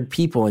impaired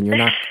people, and you're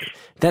not...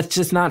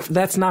 that's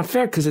not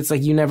fair, because it's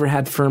like you never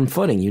had firm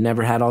footing. You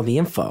never had all the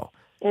info.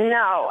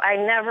 No, I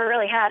never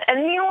really had.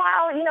 And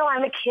meanwhile,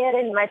 I'm a kid,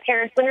 and my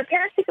parents... When your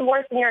parents get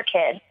divorced when you're a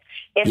kid,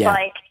 it's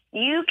like,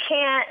 you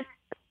can't...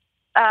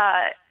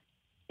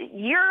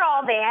 you're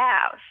all they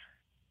have.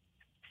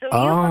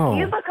 So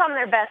you become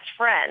their best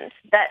friend.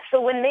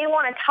 So when they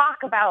want to talk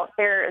about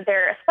their,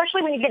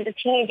 especially when you get into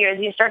teenage years,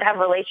 you start to have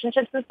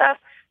relationships and stuff,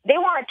 they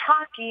want to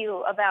talk to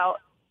you about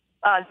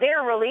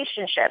their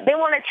relationship. They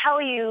want to tell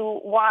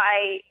you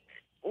why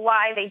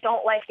they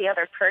don't like the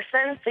other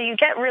person. So you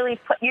get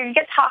you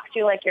get talked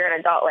to like you're an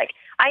adult. Like,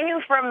 I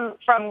knew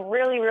from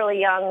really,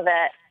 really young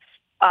that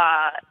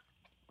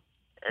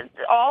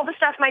all the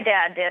stuff my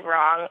dad did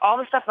wrong, all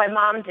the stuff my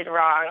mom did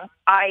wrong,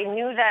 I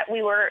knew that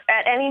we were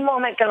at any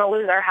moment going to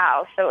lose our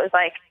house. So it was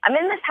like, I'm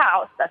in this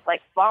house that's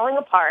like falling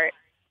apart.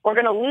 We're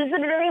going to lose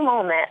it at any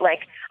moment.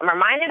 Like, I'm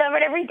reminded of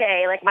it every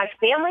day. Like, my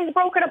family's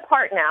broken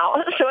apart now.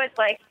 So it's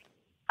like,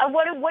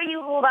 what do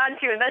you hold on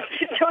to in that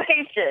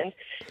situation?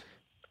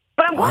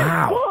 But I'm going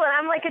to school and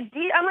I'm like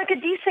a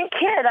decent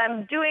kid.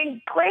 I'm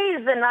doing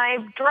plays and I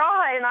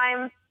draw and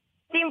I'm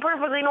being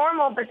perfectly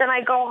normal. But then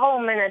I go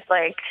home and it's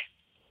like,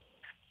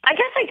 I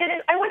guess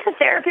I went to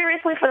therapy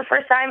recently for the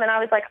first time, and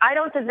I was like, I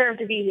don't deserve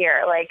to be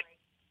here. Like,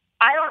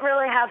 I don't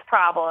really have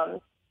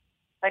problems.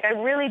 Like, I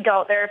really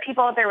don't. There are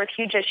people out there with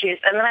huge issues.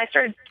 And then I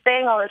started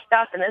saying all this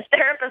stuff, and this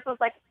therapist was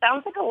like,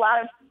 sounds like a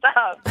lot of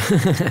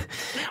stuff.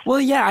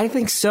 Well, yeah, I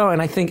think so. And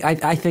I think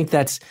I've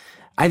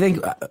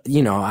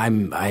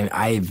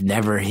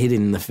never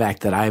hidden the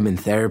fact that I'm in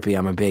therapy.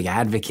 I'm a big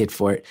advocate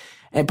for it.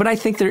 But I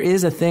think there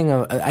is a thing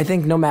of, I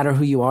think no matter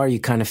who you are, you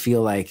kind of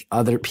feel like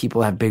other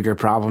people have bigger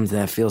problems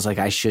and it feels like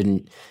I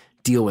shouldn't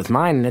deal with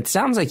mine. And it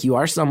sounds like you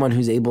are someone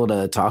who's able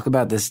to talk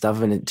about this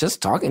stuff, and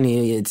just talking to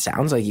you, it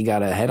sounds like you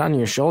got a head on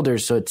your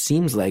shoulders. So it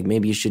seems like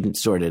maybe you shouldn't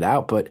sort it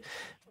out, but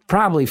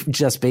probably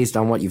just based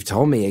on what you've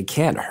told me, it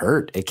can't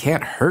hurt. It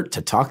can't hurt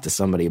to talk to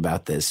somebody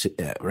about this,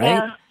 right?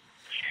 Yeah.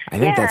 I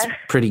think that's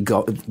pretty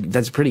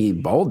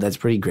bold. That's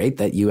pretty great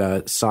that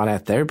you sought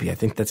out therapy. I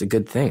think that's a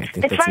good thing. I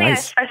think it's that's funny.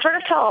 nice. I sort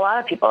of tell a lot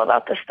of people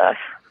about this stuff.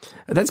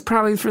 That's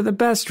probably for the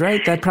best,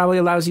 right? That probably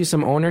allows you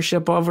some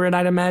ownership over it,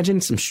 I'd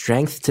imagine, some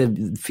strength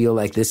to feel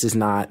like this is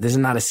not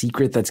a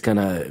secret that's going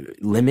to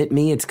limit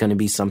me. It's going to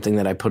be something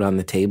that I put on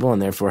the table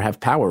and therefore have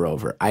power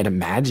over. I'd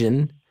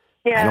imagine.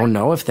 Yeah. I don't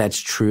know if that's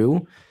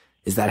true.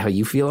 Is that how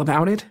you feel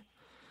about it?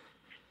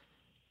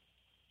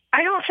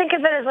 I don't think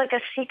of it as like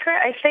a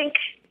secret.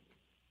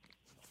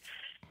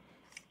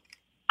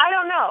 I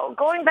don't know.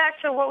 Going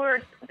back to what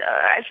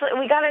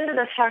we got into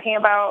this talking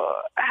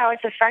about how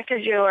it's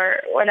affected you or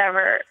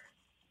whatever.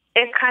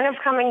 It's kind of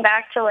coming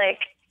back to like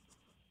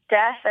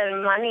death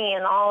and money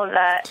and all of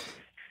that.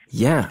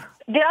 Yeah.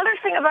 The other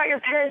thing about your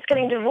parents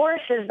getting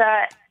divorced is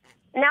that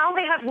now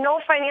they have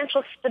no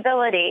financial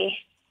stability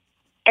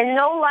and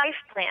no life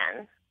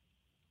plan.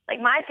 Like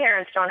my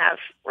parents don't have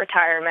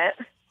retirement.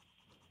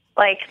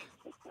 Like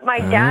my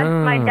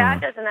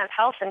dad doesn't have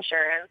health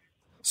insurance.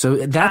 So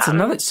that's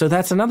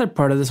another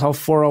part of this whole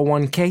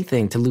 401k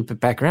thing, to loop it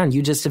back around.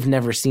 You just have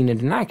never seen it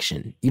in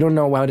action. You don't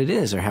know what it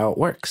is or how it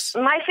works.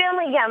 My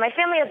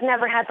family has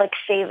never had like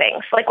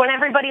savings. Like when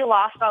everybody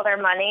lost all their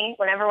money,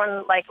 when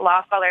everyone like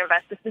lost all their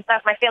investments and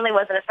stuff, my family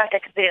wasn't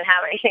affected because they didn't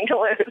have anything to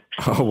lose.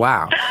 Oh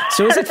wow!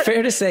 So is it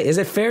fair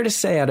to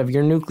say out of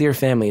your nuclear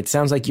family, it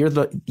sounds like you're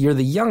the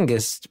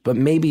youngest, but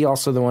maybe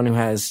also the one who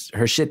has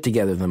her shit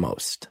together the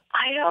most?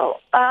 I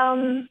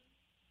don't.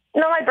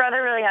 No, my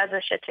brother really has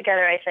his shit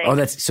together, I think.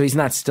 Oh, so he's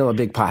not still a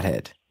big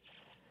pothead.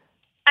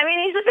 I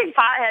mean, he's a big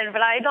pothead,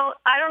 but I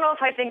don't know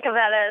if I think of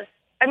that as.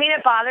 I mean,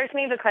 it bothers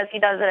me because he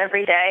does it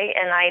every day,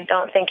 and I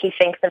don't think he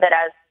thinks of it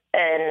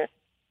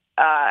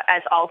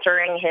as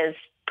altering his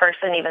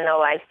person, even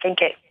though I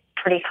think it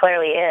pretty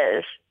clearly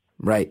is.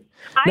 Right.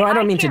 No, I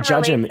don't mean to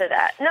judge him. To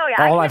that. No,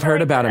 yeah, all I've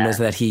heard about him is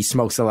that he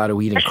smokes a lot of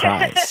weed and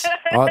cries.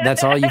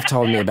 That's all you've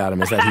told me about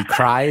him, is that he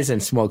cries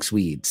and smokes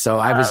weed. So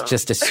I was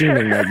just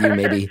assuming that you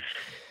maybe.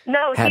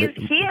 No, he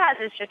has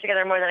his shit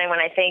together more than anyone,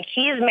 I think.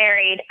 He's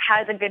married,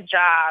 has a good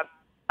job,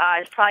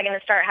 is probably going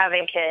to start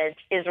having kids,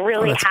 is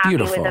really happy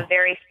with a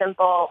very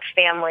simple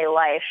family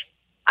life.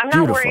 I'm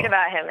not worried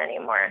about him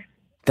anymore.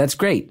 That's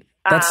great.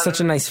 That's such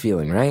a nice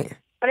feeling, right?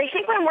 But I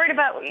think what I'm worried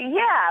about,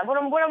 what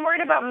I'm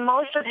worried about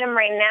most with him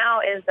right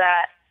now is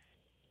that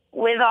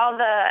with all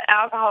the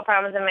alcohol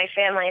problems in my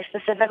family,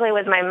 specifically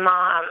with my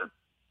mom,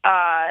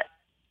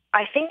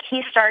 I think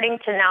he's starting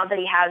to, now that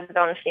he has his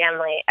own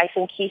family, I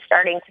think he's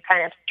starting to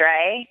kind of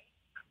stray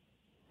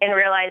and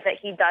realize that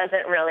he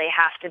doesn't really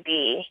have to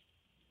be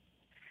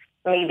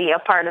maybe a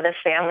part of this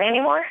family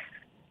anymore.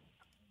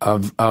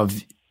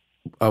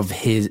 Of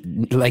his,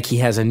 like he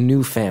has a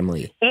new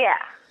family. Yeah.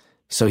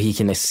 So he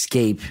can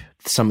escape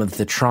some of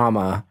the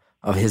trauma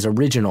of his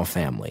original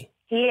family.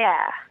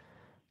 Yeah.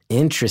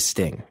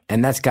 Interesting.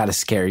 And that's got to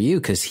scare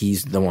you because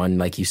he's the one,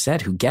 like you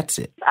said, who gets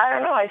it. I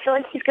don't know. I feel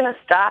like he's going to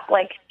stop,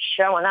 like,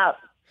 showing up.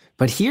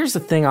 But here's the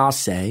thing I'll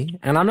say,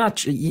 and I'm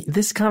not,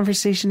 this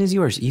conversation is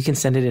yours. You can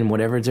send it in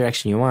whatever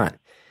direction you want.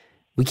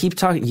 We keep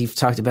talking, you've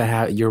talked about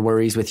how your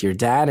worries with your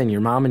dad and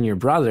your mom and your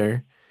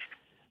brother,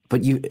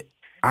 but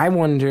I'm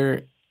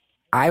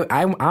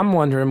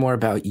wondering more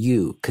about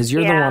you because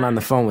you're the one on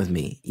the phone with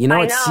me. You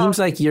know, it seems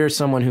like you're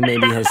someone who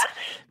maybe has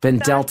been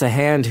dealt a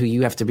hand who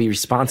you have to be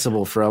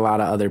responsible for a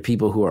lot of other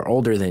people who are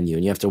older than you,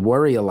 and you have to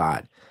worry a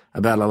lot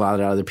about a lot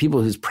of other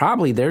people whose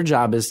probably their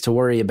job is to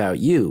worry about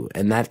you,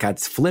 and that got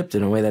flipped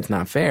in a way that's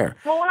not fair.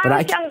 Well, when I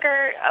was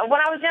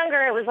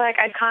younger, it was like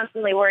I'd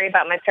constantly worry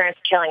about my parents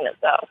killing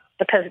themselves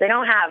because they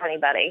don't have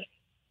anybody,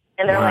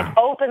 and they're like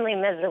openly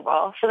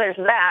miserable. So there's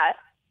that.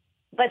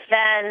 But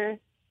then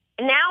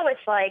now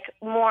it's like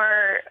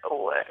more,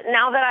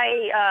 now that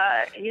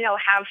I,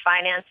 have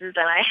finances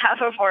and I have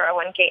a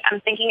 401k,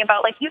 I'm thinking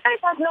about like, you guys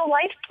have no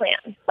life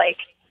plan. Like,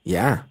 you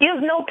have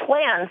no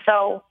plan.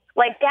 So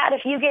like, Dad,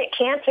 if you get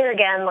cancer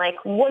again, like,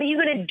 what are you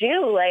going to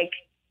do? Like,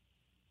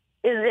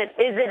 is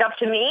it up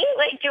to me?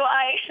 Like, do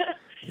I?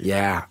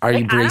 Yeah. Are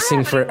you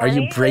bracing for that? Are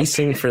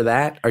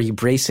you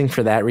bracing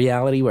for that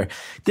reality where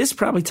this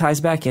probably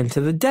ties back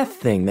into the death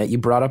thing that you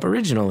brought up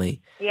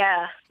originally?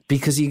 Yeah.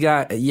 Because you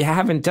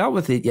haven't dealt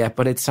with it yet,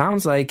 but it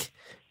sounds like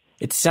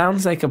it's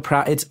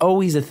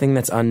always a thing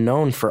that's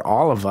unknown for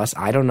all of us.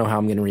 I don't know how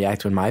I'm going to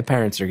react when my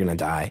parents are going to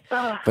die,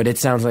 but it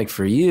sounds like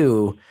for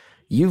you,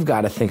 you've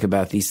got to think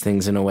about these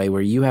things in a way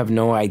where you have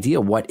no idea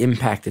what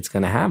impact it's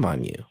going to have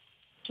on you.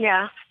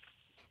 Yeah.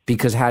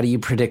 Because how do you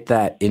predict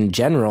that in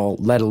general,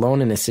 let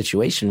alone in a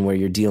situation where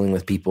you're dealing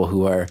with people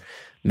who are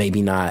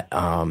maybe not,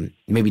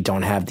 maybe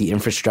don't have the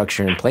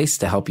infrastructure in place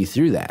to help you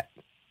through that?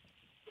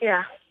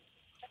 Yeah.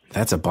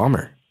 That's a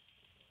bummer.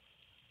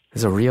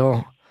 It's a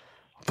real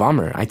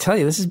bummer. I tell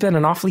you, this has been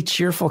an awfully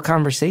cheerful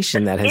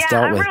conversation that has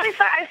dealt with. Really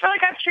sorry. I feel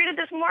like I've treated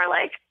this more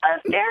like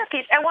a therapy.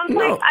 At one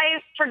point, I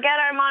forget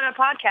I'm on a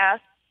podcast.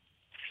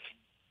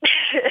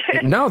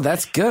 No,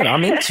 that's good.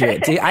 I'm into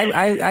it.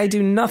 I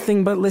do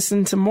nothing but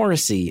listen to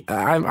Morrissey.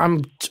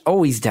 I'm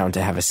always down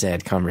to have a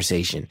sad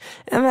conversation.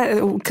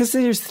 And because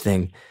here's the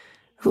thing.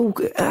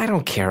 I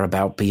don't care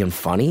about being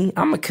funny.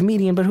 I'm a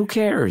comedian, but who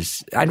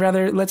cares?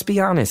 Let's be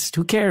honest,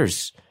 who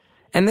cares?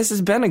 And this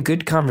has been a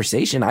good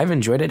conversation. I've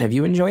enjoyed it. Have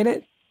you enjoyed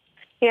it?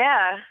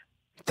 Yeah.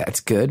 That's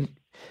good.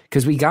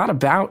 Because we got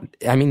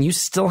you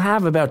still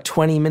have about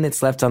 20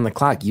 minutes left on the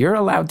clock. You're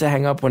allowed to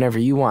hang up whenever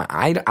you want.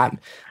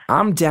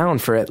 I'm down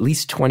for at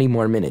least 20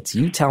 more minutes.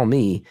 You tell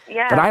me.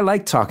 Yeah. But I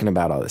like talking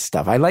about all this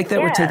stuff. I like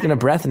that we're taking a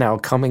breath now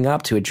coming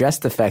up to address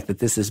the fact that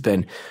this has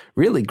been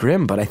really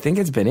grim, but I think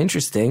it's been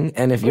interesting.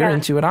 And if you're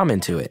into it, I'm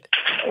into it.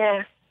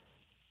 Yeah.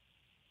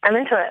 I'm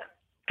into it.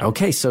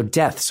 Okay, so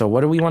death. So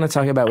what do we want to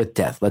talk about with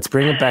death? Let's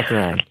bring it back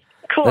around.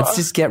 Cool. Let's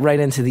just get right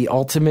into the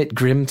ultimate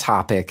grim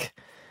topic,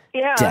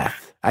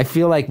 death. I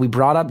feel like we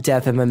brought up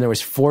death and then there was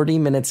 40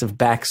 minutes of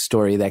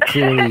backstory that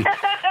clearly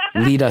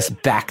lead us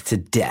back to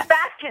death.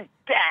 Back to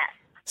death.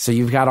 So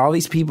you've got all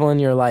these people in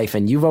your life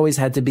and you've always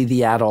had to be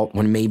the adult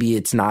when maybe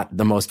it's not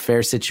the most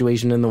fair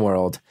situation in the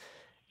world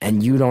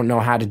and you don't know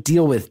how to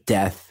deal with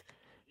death,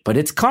 but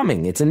it's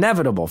coming. It's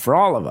inevitable for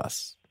all of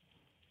us.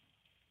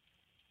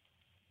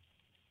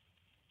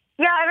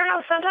 Yeah, I don't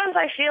know. Sometimes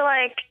I feel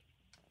like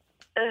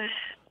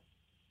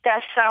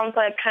death sounds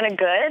like kind of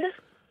good.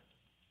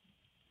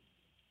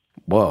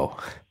 Whoa.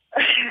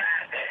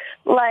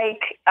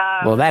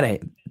 Well, that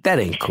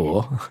ain't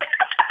cool.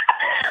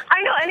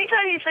 I know.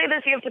 Anytime you say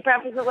this, you have to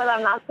preface it with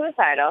 "I'm not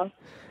suicidal."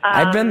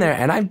 I've been there,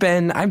 and I've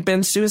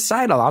been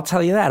suicidal. I'll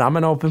tell you that. I'm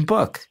an open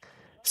book,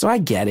 so I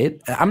get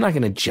it. I'm not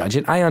going to judge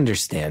it. I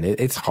understand it.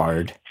 It's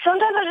hard.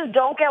 Sometimes I just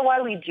don't get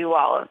why we do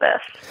all of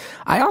this.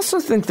 I also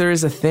think there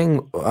is a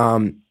thing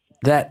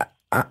that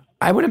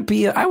I would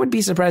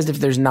be surprised if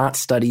there's not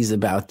studies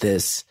about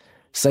this.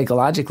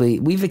 Psychologically,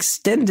 we've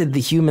extended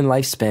the human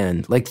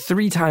lifespan like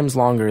 3 times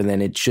longer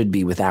than it should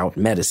be without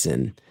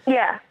medicine.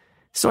 Yeah.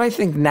 So I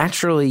think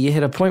naturally you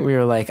hit a point where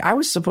you're like, I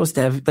was supposed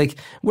to have, like,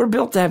 we're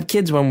built to have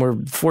kids when we're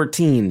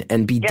 14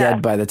 and be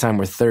dead by the time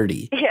we're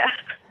 30. Yeah.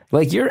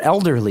 Like, you're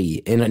elderly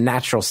in a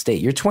natural state.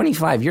 You're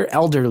 25. You're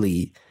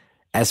elderly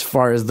as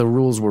far as the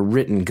rules were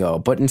written go.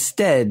 But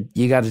instead,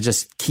 you got to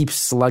just keep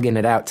slugging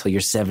it out till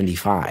you're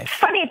 75.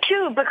 Funny,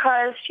 too,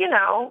 because,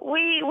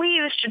 we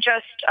used to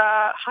just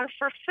hunt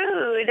for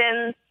food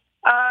and,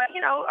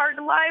 our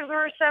lives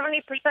were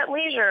 70%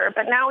 leisure.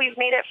 But now we've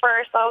made it for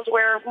ourselves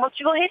where most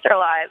people hate their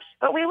lives.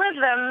 But we live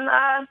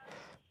them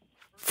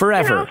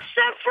forever.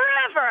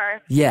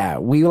 Forever. Yeah,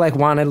 we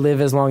want to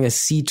live as long as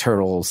sea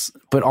turtles.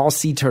 But all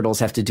sea turtles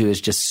have to do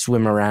is just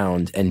swim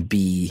around and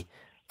be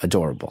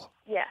adorable.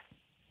 Yeah.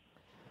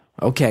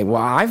 Okay,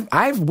 well,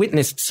 I've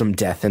witnessed some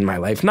death in my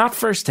life, not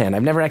firsthand.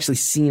 I've never actually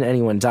seen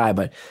anyone die,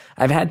 but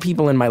I've had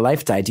people in my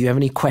life die. Do you have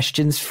any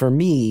questions for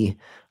me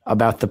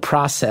about the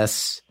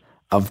process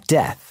of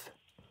death?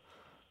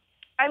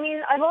 I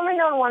mean, I've only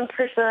known one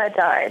person that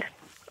died.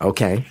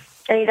 Okay.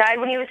 And he died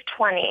when he was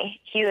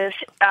 20. He was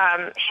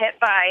hit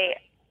by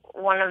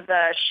one of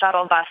the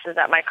shuttle buses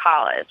at my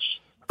college.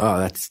 Oh,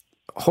 that's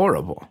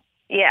horrible.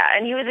 Yeah,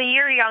 and he was a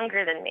year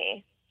younger than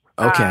me.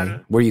 Okay.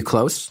 Were you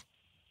close?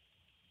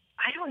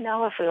 I don't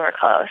know if we were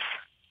close.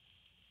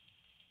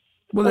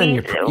 Well, then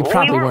you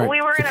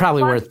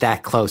probably weren't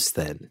that close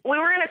then. We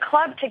were in a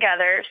club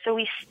together, so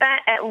we spent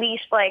at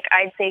least,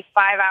 I'd say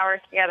 5 hours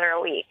together a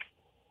week.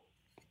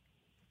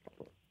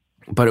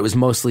 But it was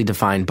mostly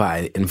defined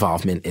by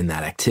involvement in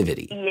that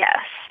activity. Yes.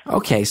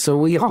 Okay, so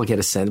we all get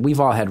a sense. We've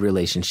all had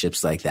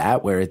relationships like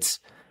that where it's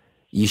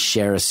you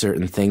share a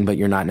certain thing, but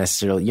you're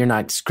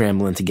not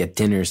scrambling to get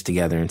dinners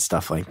together and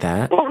stuff like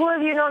that. Well, who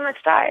have you known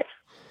that's died?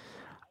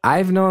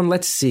 I've known,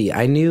 let's see,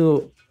 I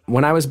knew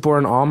when I was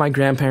born, all my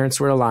grandparents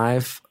were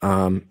alive.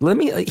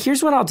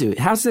 Here's what I'll do.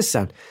 How's this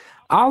sound?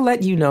 I'll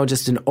let you know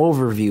just an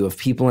overview of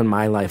people in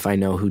my life I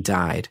know who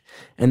died.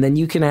 And then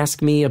you can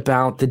ask me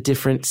about the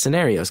different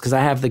scenarios. Because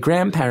I have the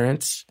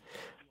grandparents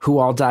who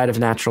all died of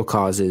natural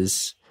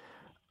causes,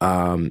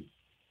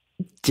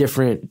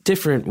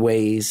 different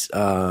ways.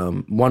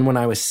 One when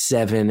I was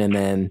 7, and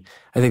then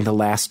I think the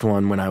last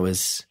one when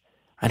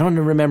I don't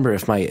remember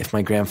if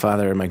my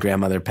grandfather or my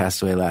grandmother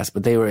passed away last,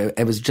 but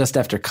it was just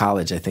after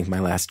college. I think my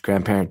last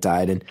grandparent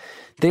died, and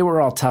they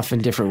were all tough in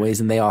different ways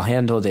and they all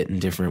handled it in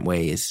different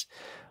ways.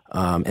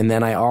 And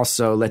then I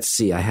also,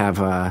 I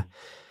have,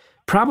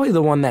 probably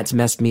the one that's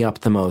messed me up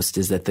the most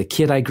is that the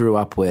kid I grew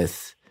up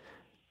with,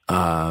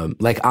 on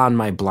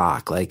my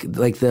block,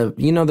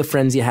 the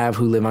friends you have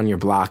who live on your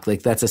block,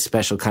 that's a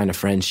special kind of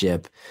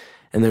friendship.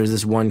 And there was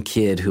this one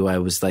kid who I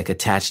was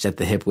attached at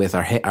the hip with.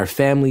 Our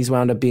families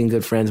wound up being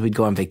good friends. We'd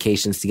go on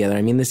vacations together.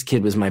 I mean, this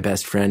kid was my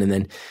best friend. And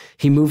then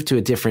he moved to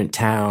a different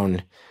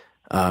town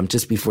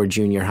just before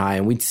junior high.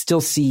 And we'd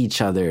still see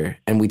each other.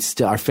 And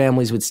our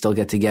families would still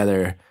get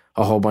together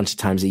a whole bunch of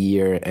times a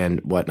year and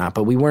whatnot.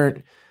 But we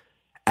weren't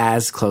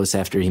as close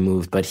after he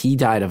moved. But he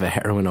died of a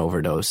heroin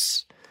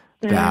overdose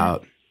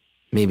about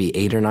maybe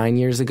 8 or 9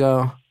 years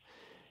ago.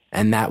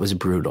 And that was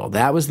brutal.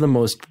 That was the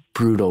most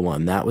brutal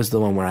one. That was the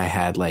one where I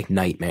had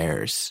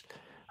nightmares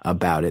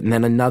about it. And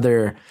then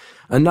another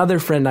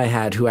friend I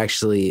had who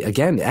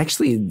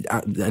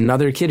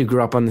another kid who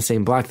grew up on the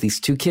same block, these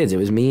 2 kids. It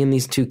was me and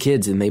these 2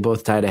 kids, and they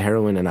both died of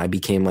heroin, and I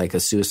became a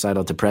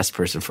suicidal, depressed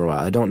person for a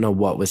while. I don't know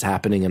what was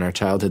happening in our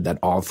childhood that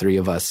all 3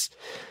 of us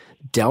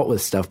dealt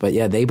with stuff. But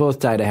yeah, they both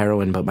died of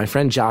heroin. But my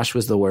friend Josh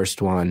was the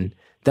worst one.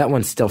 That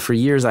one still, for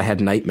years I had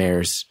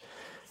nightmares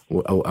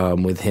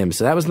with him.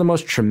 So that was the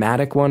most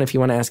traumatic one, if you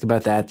want to ask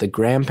about that. The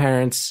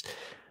grandparents,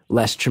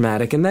 less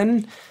traumatic. And then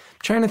I'm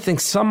trying to think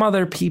some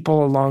other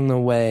people along the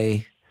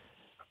way.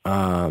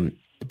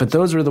 But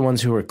those were the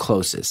ones who were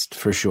closest,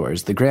 for sure.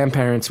 Is the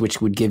grandparents, which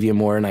would give you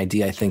more an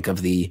idea, I think,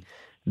 of the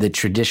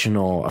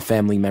traditional, a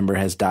family member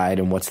has died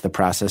and what's the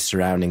process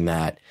surrounding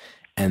that.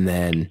 And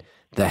then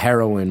the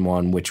heroin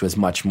one, which was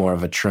much more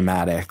of a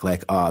traumatic,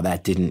 like, oh,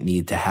 that didn't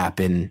need to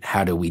happen.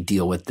 How do we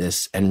deal with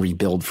this and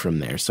rebuild from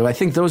there? So I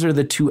think those are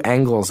the two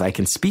angles I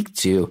can speak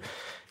to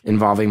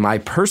involving my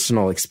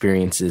personal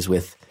experiences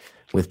with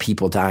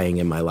people dying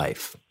in my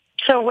life.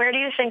 So where do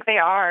you think they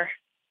are?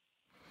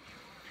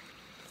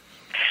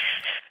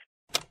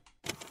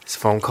 This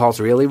phone call's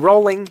really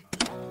rolling,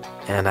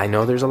 and I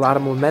know there's a lot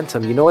of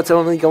momentum. You know what's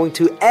only going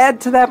to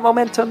add to that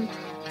momentum?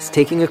 It's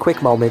taking a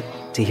quick moment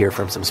to hear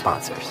from some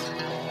sponsors.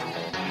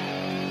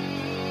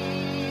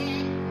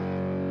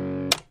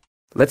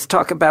 Let's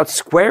talk about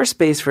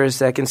Squarespace for a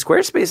second.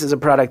 Squarespace is a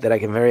product that I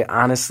can very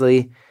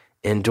honestly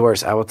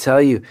endorse. I will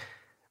tell you,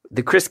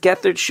 the Chris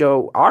Gethard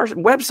Show, our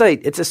website,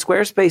 it's a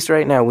Squarespace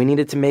right now. We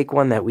needed to make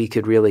one that we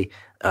could really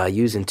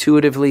use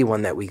intuitively,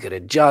 one that we could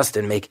adjust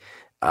and make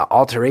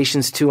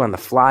alterations to on the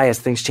fly as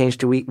things change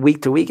to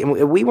week to week.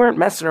 And we weren't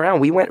messing around.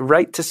 We went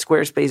right to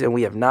Squarespace, and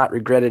we have not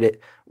regretted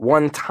it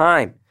one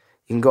time.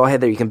 You can go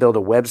ahead there. You can build a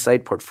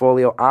website,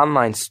 portfolio,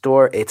 online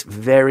store. It's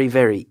very,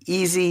 very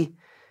easy.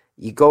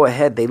 You go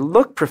ahead. They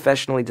look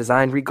professionally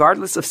designed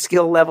regardless of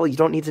skill level. You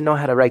don't need to know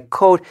how to write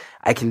code.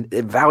 I can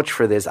vouch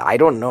for this. I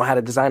don't know how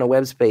to design a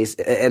web space,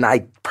 and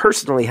I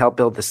personally helped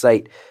build the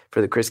site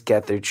for the Chris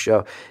Gethard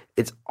Show.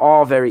 It's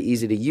all very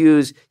easy to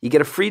use. You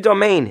get a free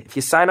domain if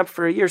you sign up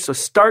for a year. So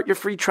start your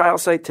free trial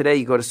site today.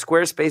 You go to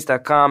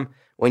squarespace.com.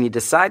 When you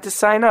decide to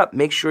sign up,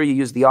 make sure you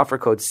use the offer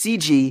code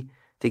CG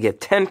to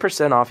get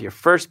 10% off your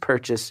first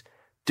purchase.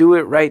 Do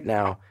it right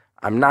now.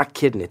 I'm not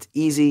kidding. It's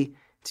easy.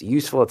 It's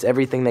useful. It's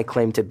everything they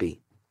claim to be.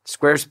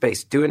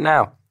 Squarespace, do it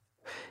now.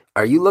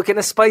 Are you looking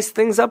to spice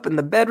things up in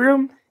the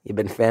bedroom? You've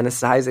been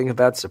fantasizing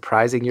about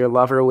surprising your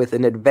lover with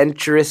an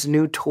adventurous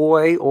new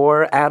toy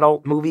or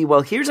adult movie?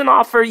 Well, here's an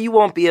offer you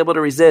won't be able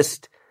to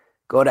resist.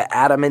 Go to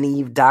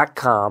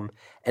adamandeve.com,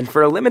 and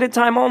for a limited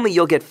time only,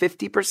 you'll get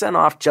 50%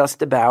 off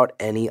just about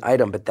any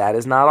item. But that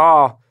is not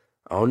all.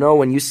 Oh no,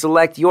 when you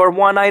select your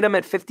one item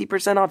at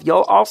 50% off,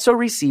 you'll also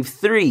receive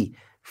 3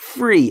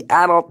 free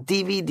adult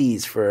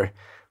DVDs for a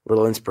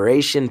little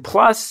inspiration,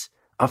 plus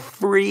a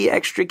free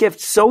extra gift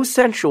so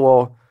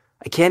sensual,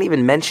 I can't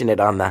even mention it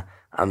on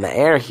the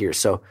air here.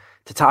 So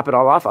to top it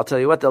all off, I'll tell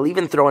you what, they'll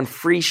even throw in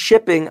free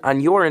shipping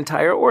on your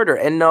entire order.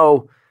 And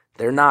no,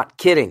 they're not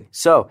kidding.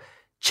 So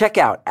check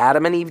out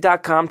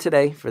adamandeve.com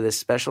today for this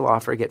special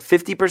offer. Get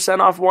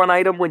 50% off one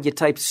item when you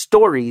type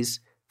stories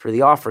for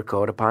the offer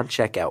code upon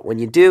checkout. When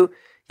you do,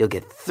 you'll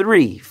get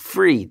 3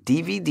 free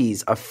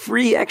DVDs, a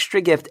free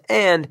extra gift,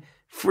 and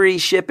free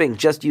shipping.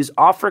 Just use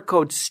offer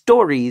code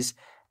stories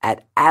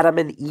at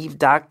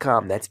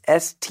adamandeve.com. That's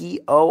STORIES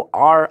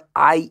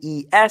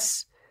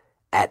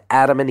at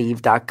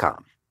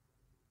adamandeve.com.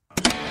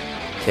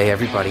 Okay,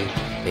 everybody,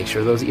 make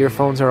sure those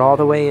earphones are all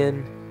the way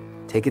in.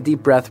 Take a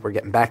deep breath. We're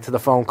getting back to the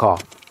phone call.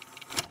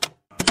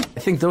 I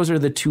think those are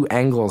the two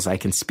angles I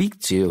can speak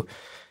to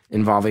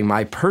involving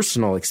my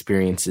personal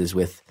experiences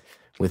with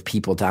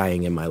people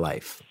dying in my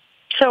life.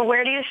 So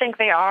where do you think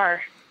they are?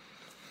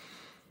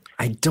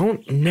 I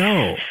don't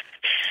know.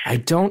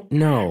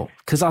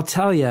 Because I'll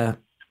tell you,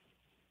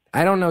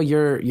 I don't know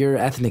your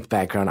ethnic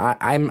background.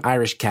 I'm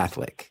Irish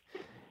Catholic,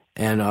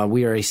 and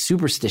we are a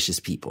superstitious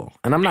people.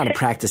 And I'm not a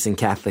practicing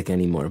Catholic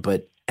anymore,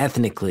 but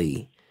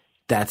ethnically,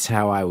 that's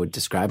how I would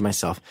describe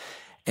myself.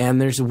 And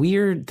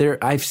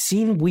I've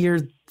seen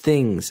weird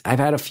things. I've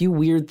had a few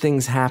weird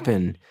things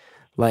happen,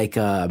 like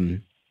my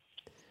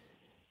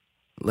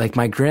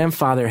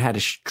grandfather had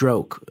a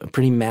stroke, a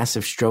pretty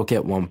massive stroke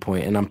at one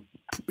point, and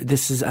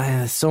this is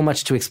so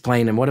much to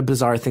explain, and what a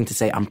bizarre thing to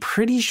say. I'm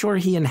pretty sure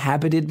he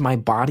inhabited my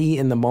body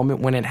in the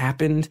moment when it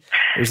happened.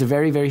 There was a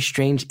very, very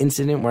strange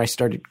incident where I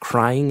started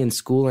crying in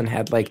school and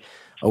had like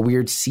a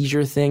weird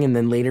seizure thing, and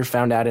then later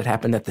found out it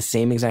happened at the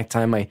same exact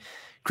time my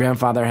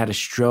grandfather had a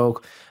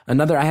stroke.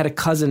 I had a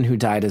cousin who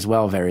died as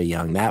well very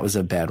young. That was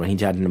a bad one. He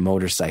died in a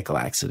motorcycle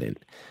accident.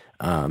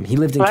 He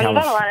lived in California. You've had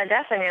a lot of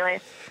deaths in your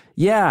life.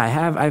 Yeah, I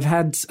have. I've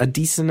had a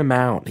decent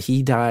amount.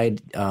 He died.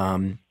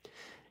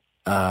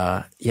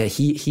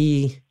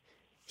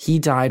 He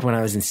died when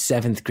I was in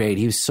 7th grade.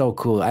 He was so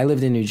cool. I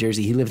lived in New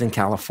Jersey. He lived in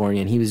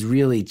California, and he was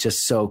really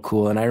just so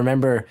cool. And I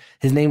remember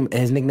his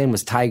nickname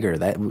was Tiger.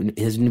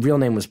 His real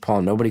name was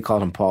Paul. Nobody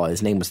called him Paul.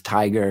 His name was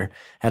Tiger.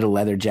 Had a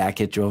leather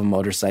jacket, drove a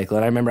motorcycle.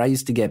 And I remember I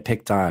used to get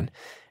picked on,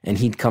 and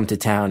he'd come to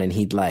town and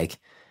he'd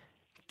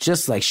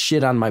just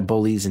shit on my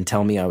bullies and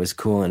tell me I was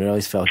cool, and it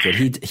always felt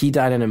good. He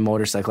died in a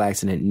motorcycle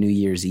accident New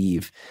Year's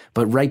Eve.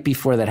 But right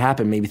before that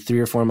happened, maybe 3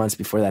 or 4 months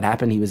before that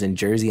happened, he was in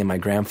Jersey, and my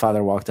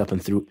grandmother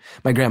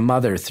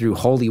threw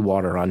holy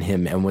water on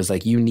him and was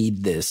like, "You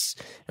need this."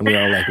 And we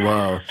were all like,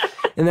 "Whoa."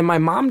 And then my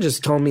mom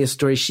just told me a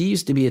story. She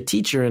used to be a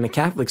teacher in a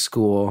Catholic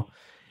school,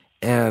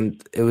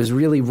 and it was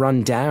really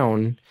run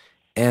down.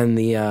 and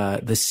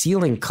the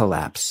ceiling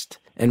collapsed.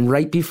 And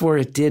right before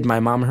it did, my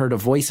mom heard a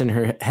voice in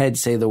her head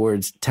say the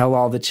words, "Tell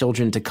all the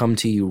children to come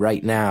to you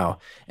right now."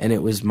 And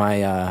it was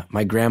my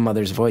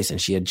grandmother's voice,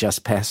 and she had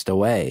just passed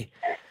away.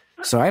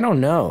 So I don't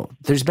know.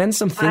 There's been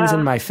some things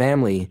in my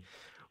family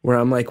where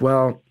I'm like,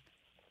 well,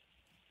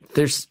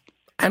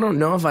 I don't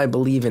know if I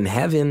believe in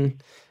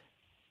heaven.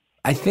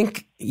 I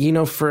think,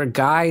 for a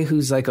guy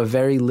who's like a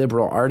very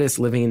liberal artist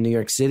living in New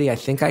York City, I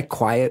think I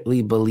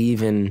quietly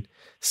believe in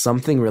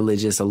something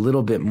religious a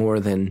little bit more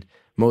than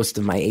most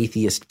of my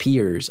atheist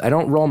peers. I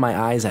don't roll my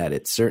eyes at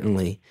it,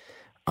 certainly.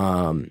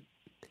 And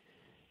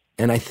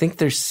I think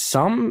there's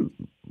some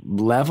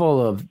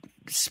level of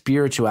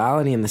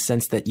spirituality in the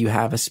sense that you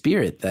have a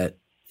spirit that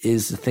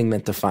is the thing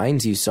that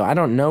defines you. So I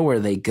don't know where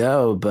they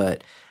go,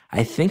 but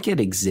I think it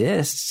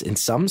exists in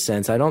some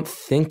sense. I don't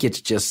think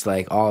it's just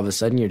like all of a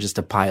sudden you're just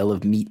a pile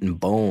of meat and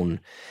bone.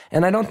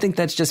 And I don't think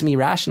that's just me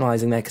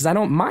rationalizing that, because I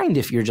don't mind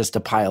if you're just a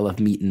pile of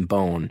meat and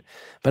bone.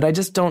 But I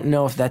just don't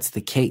know if that's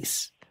the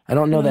case. I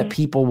don't know that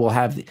people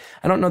I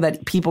don't know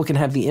that people can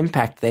have the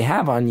impact they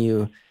have on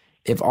you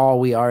if all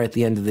we are at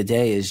the end of the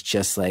day is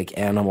just like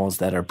animals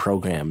that are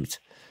programmed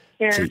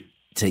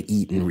to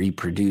eat and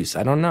reproduce.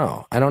 I don't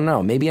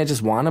know. Maybe I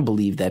just want to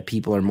believe that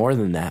people are more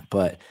than that,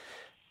 but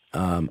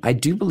I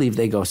do believe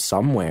they go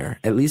somewhere,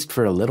 at least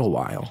for a little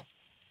while.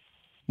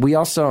 We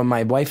also,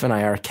 my wife and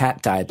I, our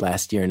cat died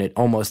last year, and it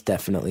almost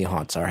definitely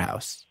haunts our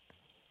house.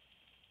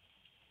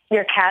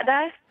 Your cat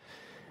died?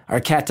 Our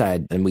cat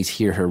died, and we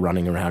hear her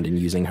running around and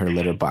using her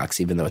litter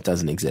box, even though it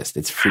doesn't exist.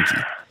 It's freaky.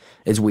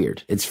 It's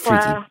weird. It's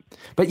freaky. Wow.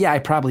 But yeah, I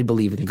probably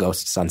believe in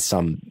ghosts on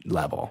some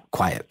level,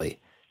 quietly.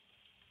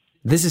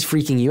 This is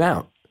freaking you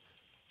out.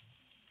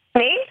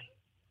 Me?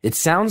 It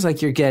sounds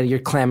like you're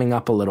clamming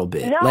up a little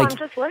bit. No, like, I'm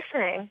just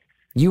listening.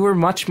 You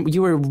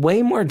were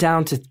way more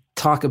down to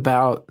talk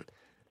about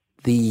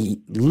the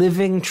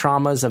living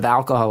traumas of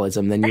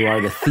alcoholism than you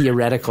are the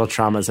theoretical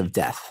traumas of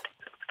death.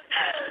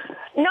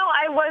 No,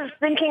 I was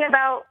thinking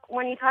about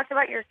when you talked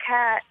about your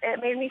cat. It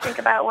made me think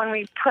about when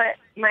we put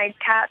my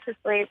cat to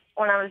sleep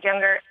when I was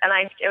younger, and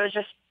it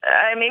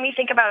made me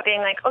think about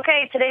being like,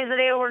 okay, today's the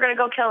day we're going to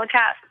go kill the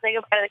cat. So say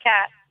goodbye to the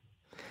cat.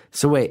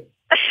 So wait,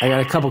 I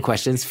got a couple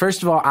questions.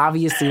 First of all,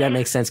 obviously that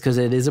makes sense because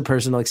it is a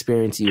personal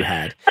experience you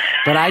had.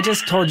 But I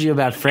just told you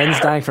about friends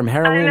dying from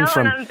heroin. I know,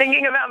 and I'm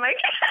thinking about my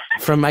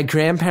cat. From my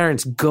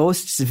grandparents'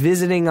 ghosts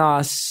visiting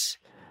us.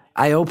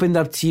 I opened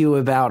up to you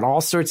about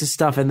all sorts of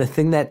stuff, and the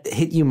thing that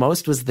hit you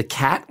most was the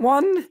cat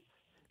one.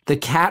 The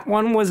cat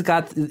one what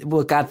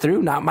got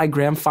through, not my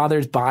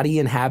grandfather's body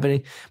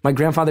inhabiting, my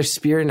grandfather's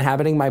spirit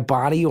inhabiting my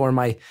body, or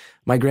my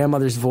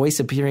grandmother's voice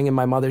appearing in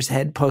my mother's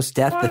head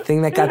post-death. The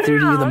thing that got through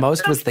to you the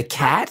most was the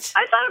cat?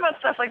 I thought about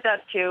stuff like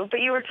that too,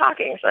 but you were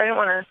talking, so I didn't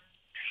want to.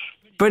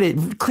 But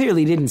it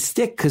clearly didn't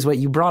stick because what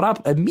you brought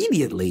up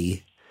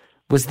immediately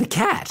was the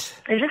cat.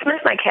 I just miss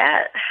my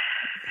cat.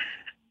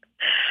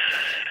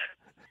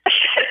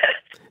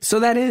 So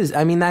that is,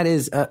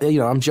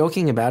 I'm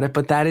joking about it,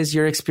 but that is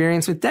your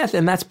experience with death.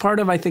 And that's part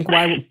of,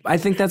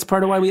 that's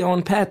part of why we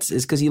own pets,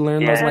 is because you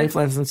learn those life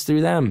lessons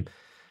through them.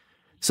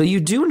 So you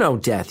do know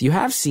death. You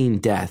have seen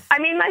death. I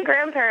mean, my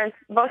grandparents,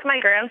 both my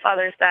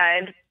grandfathers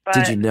died. But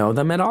did you know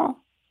them at all?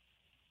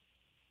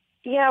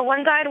 Yeah,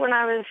 one died when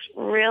I was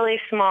really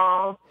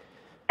small.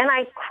 And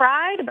I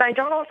cried, but I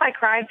don't know if I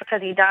cried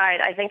because he died.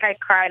 I think I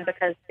cried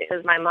because it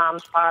was my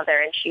mom's father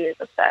and she was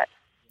upset.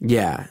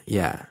 Yeah.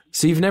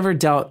 So you've never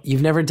dealt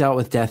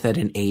with death at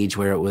an age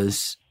where it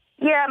was.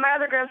 Yeah, my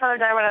other grandfather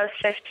died when I was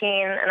 15,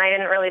 and I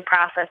didn't really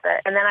process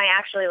it. And then I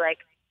actually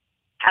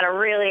had a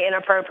really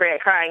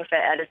inappropriate crying fit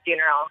at his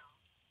funeral.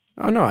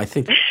 Oh no, I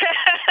think.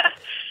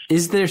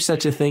 Is there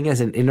such a thing as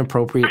an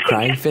inappropriate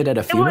crying fit at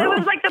a funeral? Well,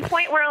 it was the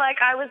point where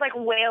I was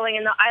wailing,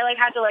 and I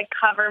had to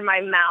cover my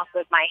mouth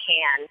with my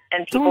hand,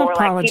 and people were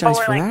trying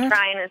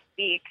to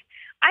speak.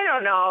 I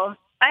don't know.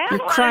 You're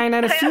crying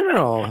at a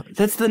funeral.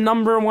 That's the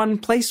number one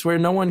place where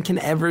no one can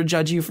ever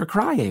judge you for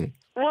crying.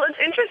 Well, it's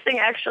interesting,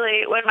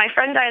 actually. When my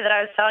friend died that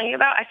I was telling you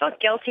about, I felt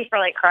guilty for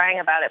crying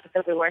about it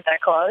because we weren't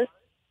that close.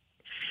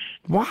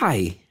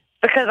 Why?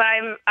 Because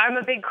I'm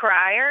a big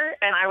crier,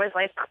 and I was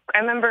I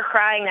remember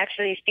crying next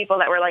to these people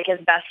that were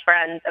his best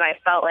friends, and I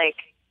felt like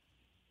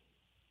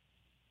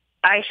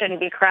I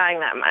shouldn't be crying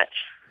that much.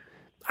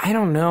 I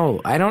don't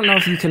know. I don't know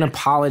if you can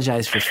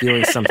apologize for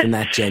feeling something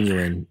that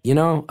genuine.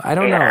 I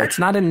don't know. It's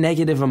not a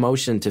negative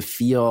emotion to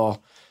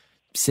feel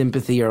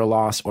sympathy or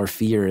loss or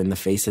fear in the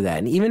face of that.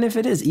 And even if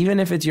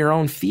it's your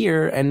own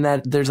fear and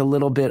that there's a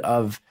little bit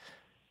of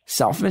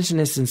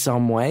selfishness in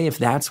some way, if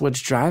that's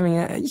what's driving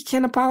it, you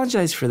can't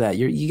apologize for that.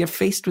 You get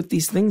faced with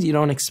these things you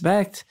don't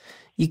expect.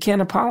 You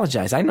can't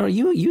apologize. I know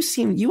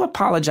you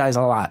apologize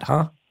a lot,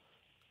 huh?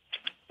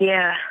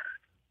 Yeah.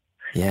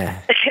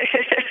 Yeah.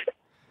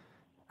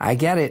 I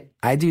get it.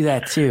 I do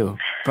that too.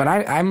 But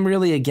I'm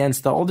really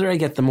against, the older I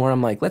get, the more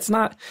I'm you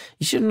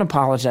shouldn't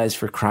apologize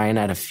for crying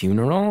at a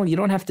funeral. You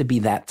don't have to be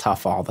that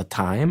tough all the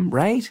time,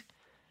 right?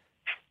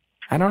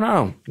 I don't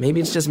know. Maybe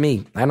it's just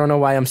me. I don't know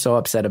why I'm so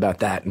upset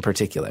about that in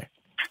particular.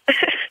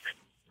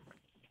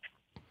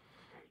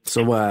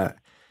 So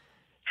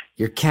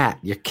Your cat.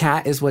 Your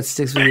cat is what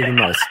sticks with you the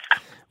most.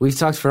 We've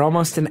talked for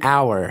almost an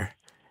hour,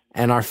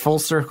 and our full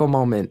circle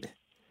moment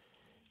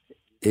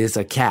is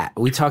a cat.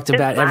 We talked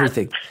about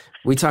everything.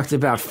 We talked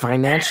about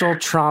financial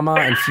trauma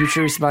and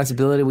future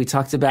responsibility. We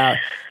talked about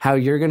how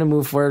you're going to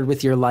move forward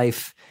with your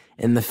life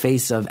in the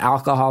face of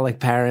alcoholic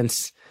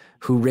parents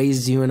who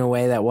raised you in a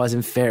way that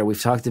wasn't fair. We've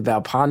talked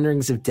about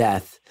ponderings of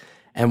death,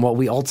 and what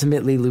we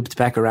ultimately looped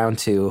back around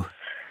to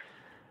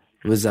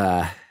was,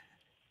 I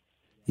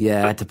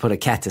had to put a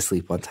cat to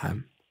sleep one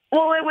time.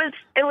 Well,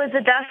 it was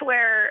a death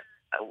where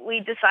we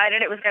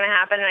decided it was going to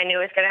happen, and I knew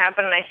it was going to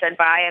happen, and I said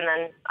bye, and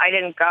then I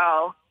didn't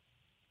go.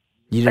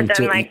 You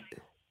didn't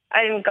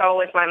I didn't go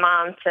with my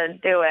mom to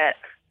do it.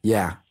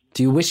 Yeah.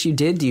 Do you wish you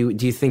did? Do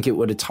you think it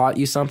would have taught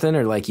you something,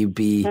 or like you'd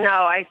be?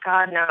 No,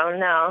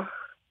 no.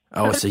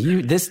 Oh, so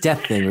this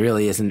death thing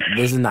really isn't.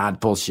 This is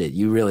not bullshit.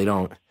 You really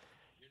don't.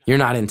 You're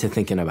not into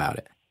thinking about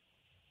it.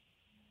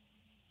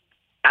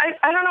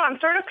 I don't know. I'm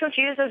sort of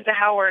confused as to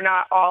how we're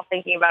not all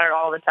thinking about it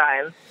all the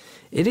time.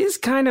 It is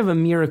kind of a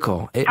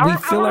miracle.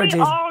 How are we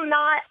all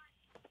not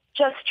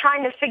just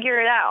trying to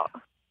figure it out?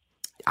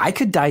 I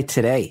could die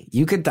today.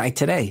 You could die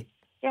today.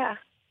 Yeah.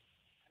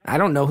 I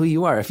don't know who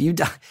you are. If you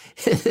die,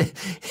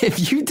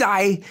 if you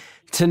die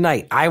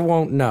tonight, I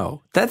won't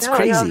know. That's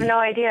crazy. You have no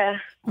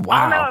idea.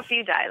 Wow. I'll know if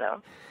you die,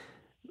 though.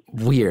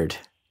 Weird.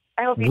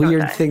 I hope you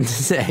Weird don't die. thing to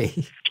say.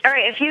 All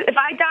right. If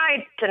I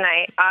die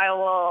tonight, I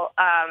will.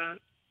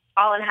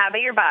 I'll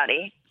inhabit your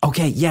body.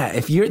 Okay. Yeah.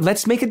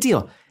 Let's make a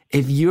deal.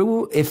 If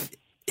you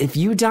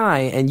die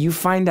and you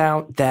find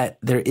out that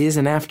there is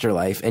an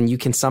afterlife and you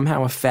can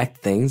somehow affect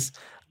things,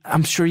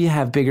 I'm sure you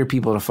have bigger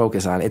people to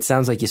focus on. It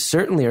sounds like you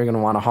certainly are going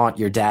to want to haunt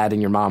your dad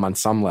and your mom on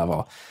some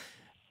level.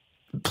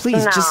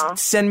 Please just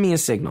send me a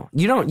signal.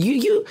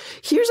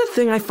 Here's a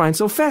thing I find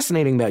so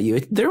fascinating about you.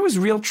 There was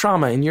real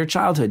trauma in your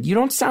childhood. You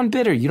don't sound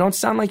bitter. You don't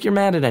sound like you're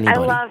mad at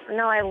anybody.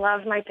 I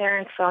love my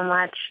parents so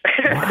much.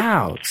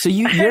 Wow. So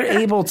you're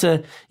able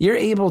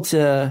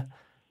to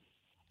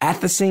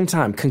at the same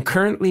time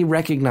concurrently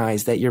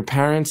recognize that your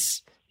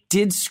parents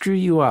did screw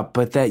you up,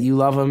 but that you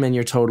love them and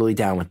you're totally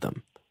down with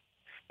them.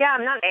 Yeah,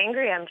 I'm not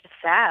angry. I'm just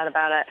sad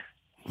about it.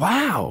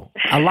 Wow.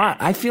 A lot.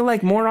 I feel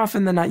like more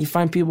often than not, you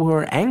find people who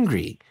are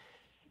angry,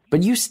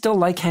 but you still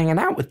like hanging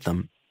out with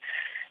them.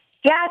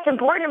 Yeah, it's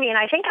important to me. And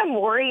I think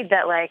I'm worried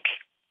that,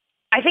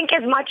 I think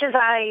as much as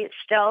I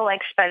still,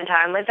 spend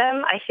time with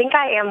them, I think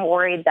I am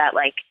worried that,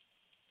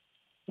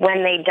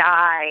 when they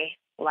die,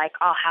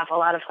 I'll have a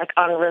lot of,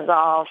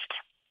 unresolved,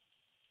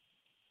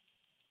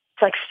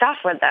 stuff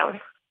with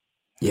them.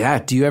 Yeah.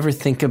 Do you ever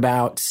think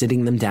about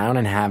sitting them down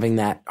and having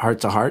that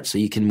heart-to-heart so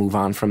you can move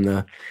on from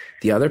the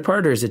other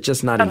part, or is it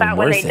just not even worth it? About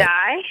when they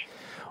die?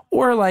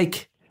 Or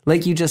like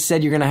you just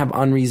said, you're going to have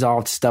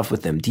unresolved stuff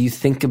with them. Do you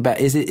think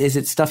about, is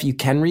it stuff you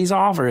can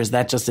resolve, or is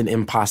that just an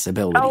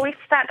impossibility? Oh, we've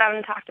sat down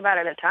and talked about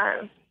it a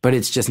ton. But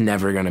it's just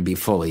never going to be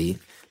fully,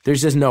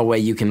 there's just no way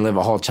you can live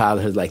a whole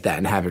childhood like that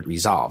and have it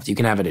resolved. You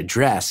can have it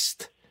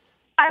addressed.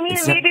 I mean,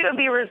 maybe it would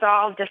be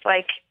resolved just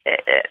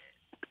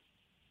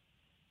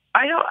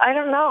I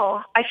don't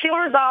know. I feel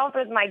resolved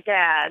with my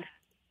dad.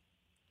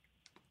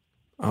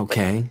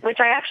 Okay. Which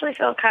I actually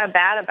feel kind of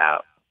bad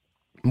about.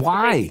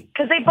 Why?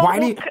 Because they both.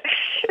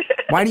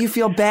 Why do you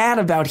feel bad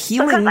about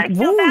healing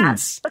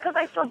wounds? Because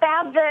I feel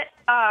bad that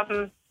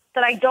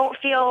I don't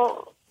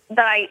feel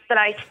that I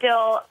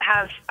still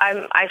have.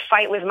 I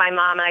fight with my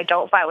mom and I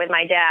don't fight with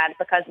my dad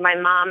because my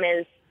mom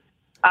is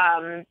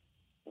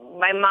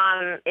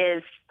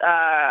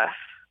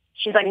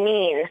she's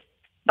mean.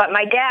 But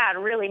my dad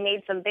really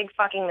made some big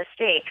fucking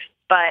mistakes.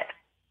 But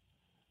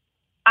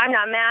I'm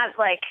not mad.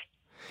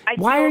 I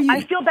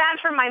feel bad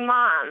for my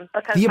mom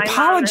because the my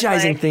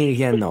apologizing mom is thing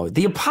again, though.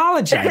 The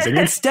apologizing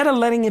instead of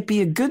letting it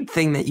be a good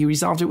thing that you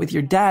resolved it with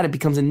your dad, it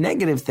becomes a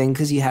negative thing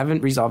because you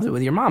haven't resolved it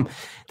with your mom.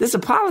 This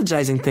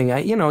apologizing thing,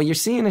 you're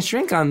seeing a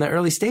shrink on the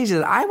early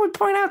stages. I would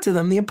point out to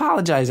them the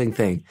apologizing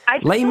thing.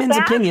 Layman's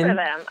opinion. For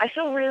them. I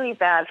feel really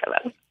bad for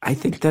them. I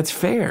think that's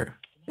fair.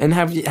 And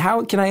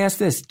how can I ask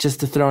this,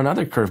 just to throw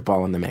another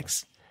curveball in the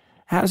mix?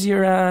 How's